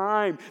whole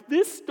time.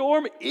 This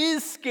storm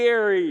is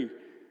scary.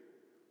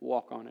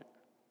 Walk on it.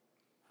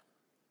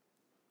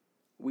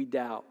 We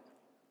doubt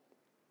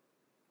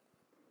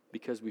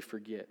because we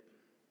forget.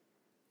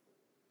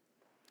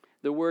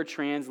 The word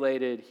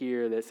translated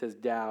here that says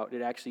doubt,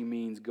 it actually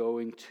means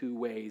going 2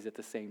 ways at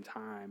the same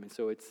time. And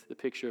so it's the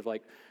picture of,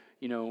 like,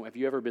 you know, have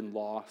you ever been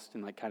lost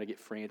and like kind of get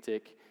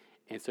frantic?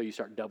 And so you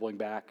start doubling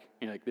back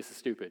and you're like, this is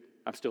stupid.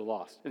 I'm still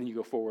lost. And then you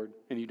go forward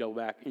and you double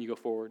back and you go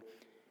forward.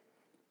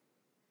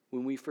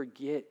 When we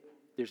forget,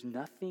 there's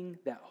nothing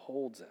that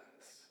holds us.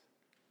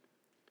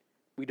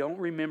 We don't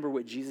remember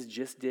what Jesus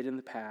just did in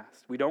the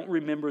past. We don't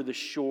remember the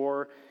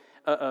shore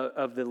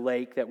of the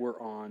lake that we're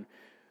on.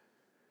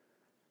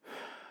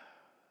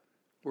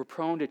 We're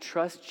prone to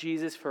trust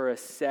Jesus for a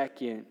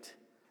second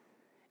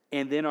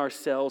and then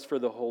ourselves for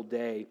the whole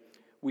day.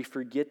 We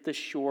forget the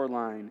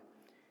shoreline.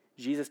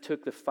 Jesus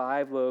took the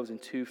 5 loaves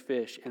and 2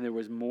 fish, and there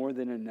was more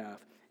than enough.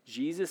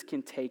 Jesus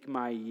can take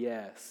my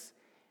yes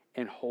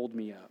and hold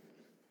me up.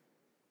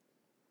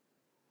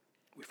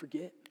 We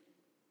forget.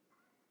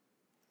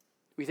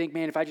 We think,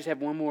 man, if I just have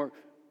one more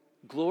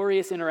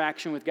glorious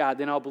interaction with God,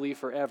 then I'll believe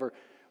forever.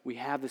 We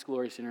have this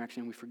glorious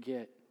interaction and we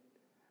forget.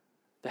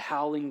 The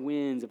howling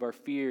winds of our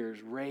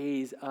fears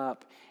raise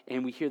up,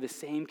 and we hear the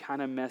same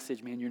kind of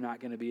message, man, you're not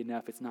going to be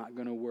enough. It's not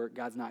going to work.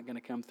 God's not going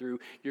to come through.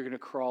 You're going to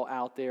crawl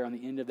out there on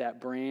the end of that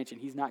branch,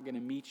 and he's not going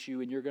to meet you,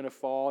 and you're going to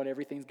fall, and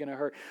everything's going to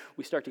hurt.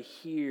 We start to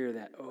hear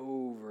that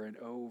over and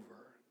over.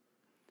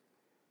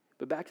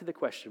 But back to the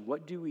question,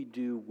 what do we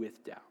do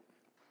with doubt?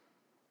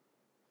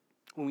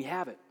 When we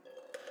have it,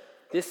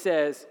 this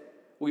says,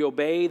 we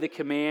obey the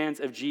commands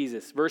of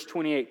Jesus. Verse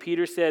 28,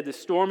 Peter said, the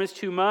storm is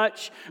too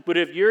much, but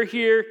if you're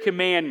here,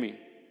 command me.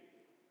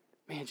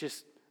 Man,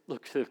 just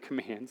look to the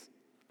commands.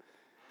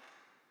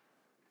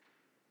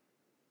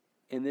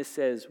 And this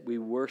says, we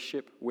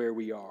worship where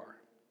we are.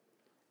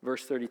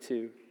 Verse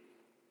 32,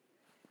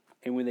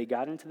 and when they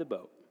got into the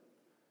boat,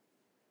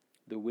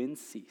 the wind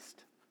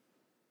ceased,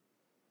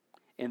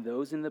 and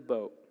those in the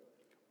boat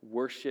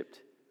worshiped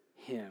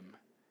him,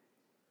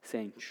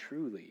 saying,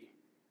 truly,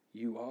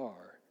 you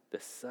are the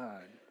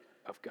Son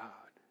of God.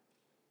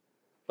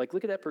 Like,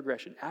 look at that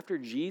progression. After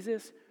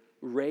Jesus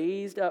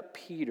raised up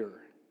Peter,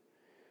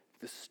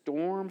 the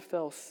storm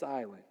fell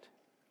silent.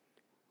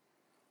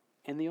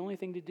 And the only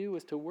thing to do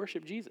was to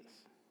worship Jesus.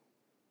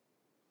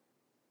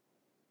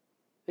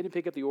 They didn't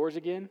pick up the oars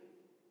again.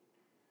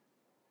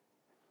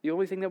 The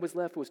only thing that was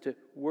left was to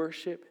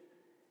worship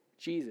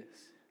Jesus.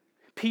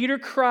 Peter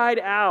cried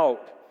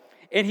out,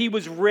 and he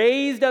was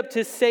raised up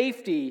to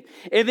safety.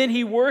 And then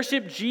he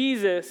worshiped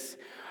Jesus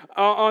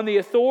on the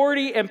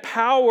authority and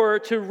power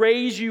to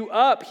raise you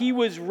up. He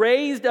was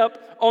raised up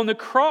on the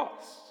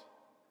cross.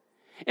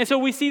 And so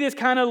we see this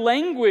kind of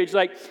language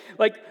like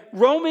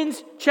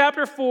Romans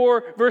chapter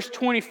 4, verse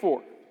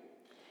 24.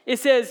 It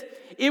says,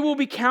 "It will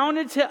be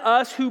counted to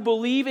us who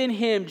believe in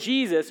him,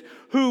 Jesus,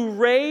 who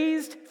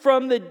raised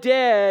from the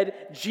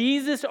dead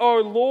Jesus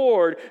our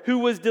Lord, who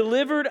was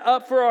delivered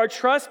up for our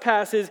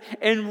trespasses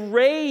and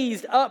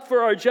raised up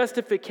for our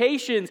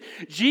justifications."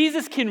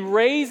 Jesus can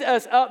raise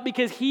us up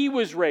because he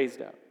was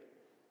raised up.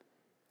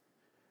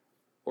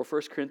 Or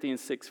 1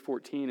 Corinthians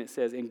 6:14, it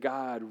says, "And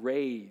God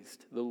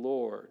raised the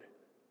Lord,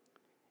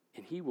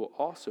 and he will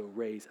also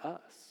raise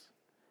us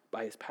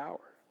by his power."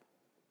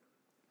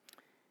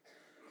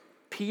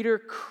 Peter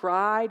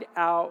cried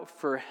out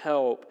for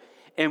help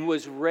and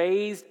was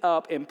raised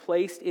up and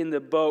placed in the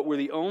boat where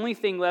the only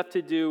thing left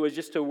to do was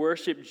just to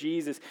worship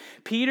Jesus.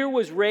 Peter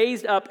was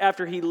raised up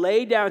after he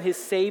laid down his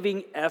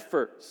saving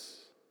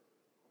efforts.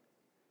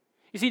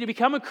 You see, to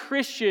become a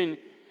Christian,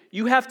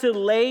 you have to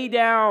lay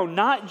down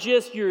not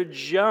just your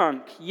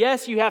junk.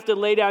 Yes, you have to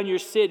lay down your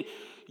sin.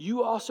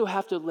 You also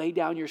have to lay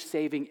down your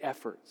saving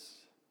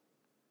efforts.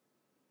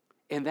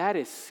 And that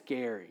is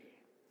scary.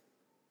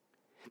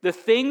 The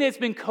thing that's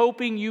been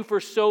coping you for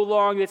so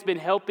long, that's been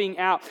helping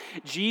out,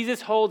 Jesus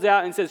holds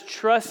out and says,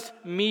 trust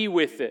me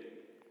with it.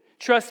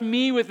 Trust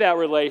me with that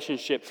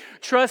relationship.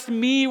 Trust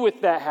me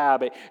with that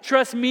habit.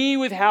 Trust me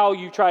with how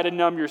you try to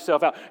numb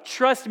yourself out.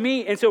 Trust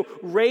me. And so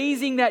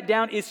raising that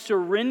down is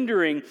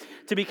surrendering.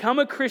 To become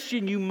a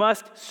Christian, you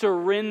must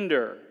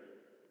surrender.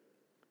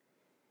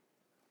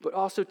 But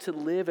also to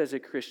live as a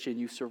Christian,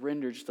 you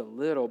surrender just a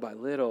little by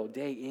little,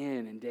 day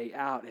in and day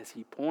out, as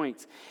he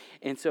points.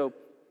 And so,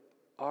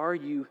 are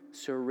you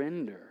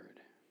surrendered?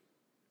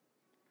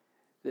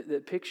 The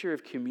picture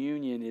of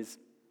communion is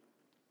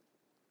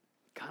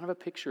kind of a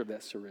picture of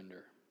that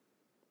surrender.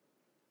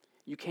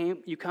 You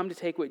come to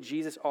take what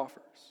Jesus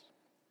offers.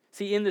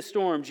 See, in the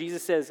storm,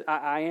 Jesus says,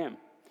 I am.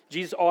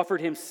 Jesus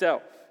offered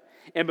himself.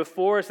 And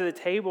before us at the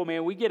table,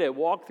 man, we get to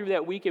walk through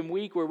that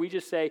week where we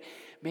just say,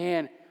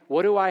 man,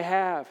 what do I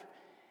have?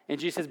 And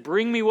Jesus says,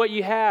 bring me what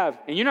you have.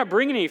 And you're not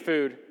bringing any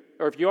food.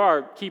 Or if you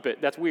are, keep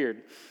it. That's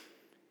weird.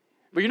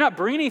 But you're not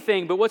bringing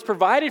anything, but what's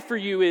provided for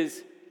you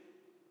is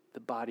the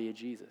body of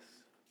Jesus,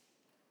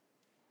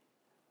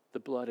 the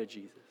blood of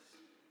Jesus.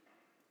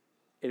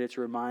 And it's a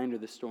reminder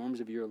the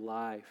storms of your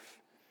life,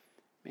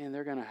 man,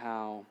 they're going to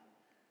howl.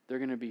 They're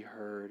going to be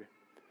heard.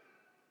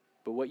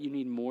 But what you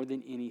need more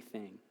than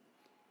anything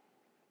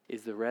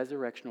is the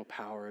resurrectional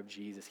power of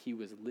Jesus. He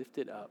was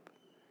lifted up.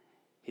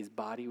 His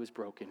body was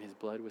broken. His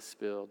blood was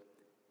spilled.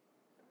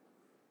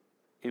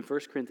 In 1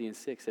 Corinthians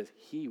 6 says,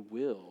 he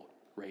will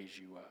raise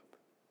you up.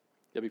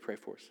 Let me pray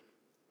for us.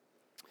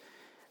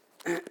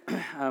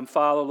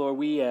 Father, Lord,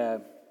 we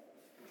have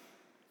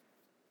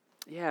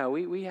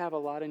a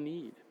lot of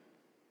need.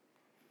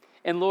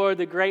 And Lord,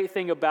 the great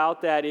thing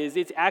about that is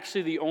it's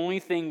actually the only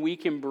thing we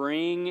can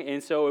bring.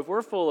 And so if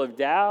we're full of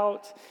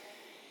doubt,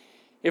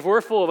 if we're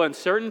full of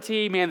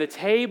uncertainty, man, the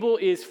table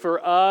is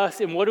for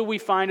us. And what do we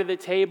find at the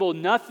table?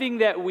 Nothing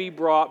that we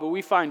brought, but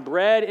we find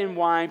bread and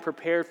wine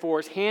prepared for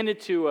us, handed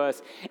to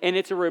us. And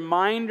it's a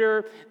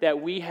reminder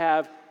that we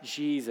have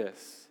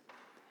Jesus.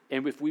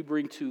 And if we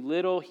bring too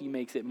little, he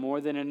makes it more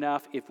than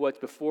enough. If what's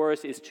before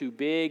us is too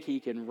big, he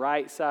can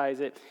right-size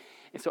it.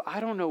 And so I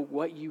don't know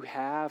what you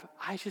have.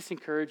 I just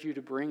encourage you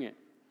to bring it.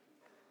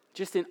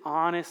 Just in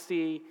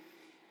honesty,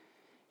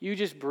 you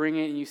just bring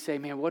it and you say,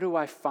 man, what do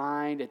I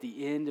find at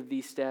the end of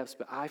these steps?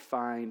 But I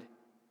find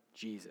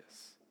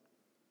Jesus.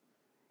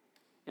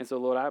 And so,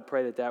 Lord, I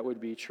pray that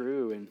would be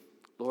true. And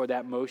Lord,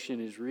 that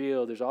motion is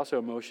real. There's also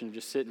a motion of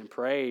just sitting and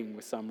praying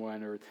with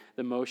someone, or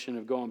the motion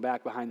of going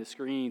back behind the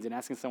screens and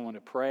asking someone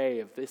to pray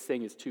if this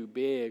thing is too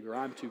big or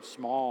I'm too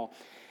small.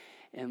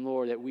 And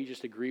Lord, that we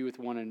just agree with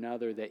one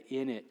another that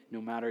in it, no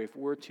matter if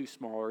we're too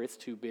small or it's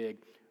too big,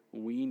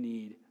 we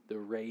need the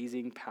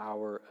raising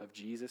power of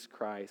Jesus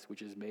Christ,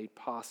 which is made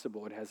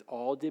possible. It has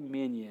all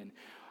dominion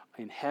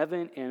in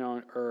heaven and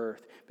on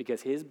earth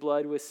because his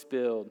blood was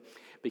spilled,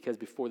 because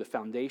before the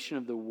foundation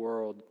of the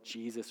world,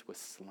 Jesus was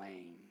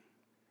slain.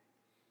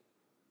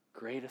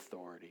 Great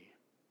authority.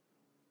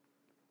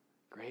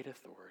 Great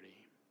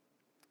authority.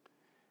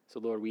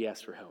 So, Lord, we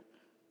ask for help.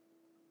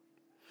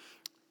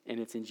 And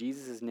it's in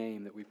Jesus'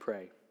 name that we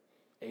pray.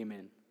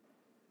 Amen.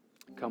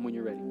 Come when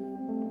you're ready.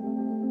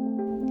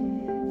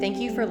 Thank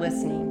you for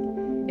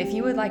listening. If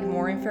you would like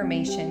more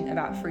information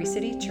about Free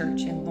City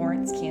Church in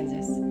Lawrence,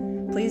 Kansas,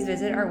 please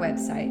visit our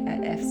website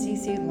at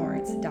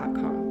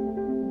fcclawrence.com.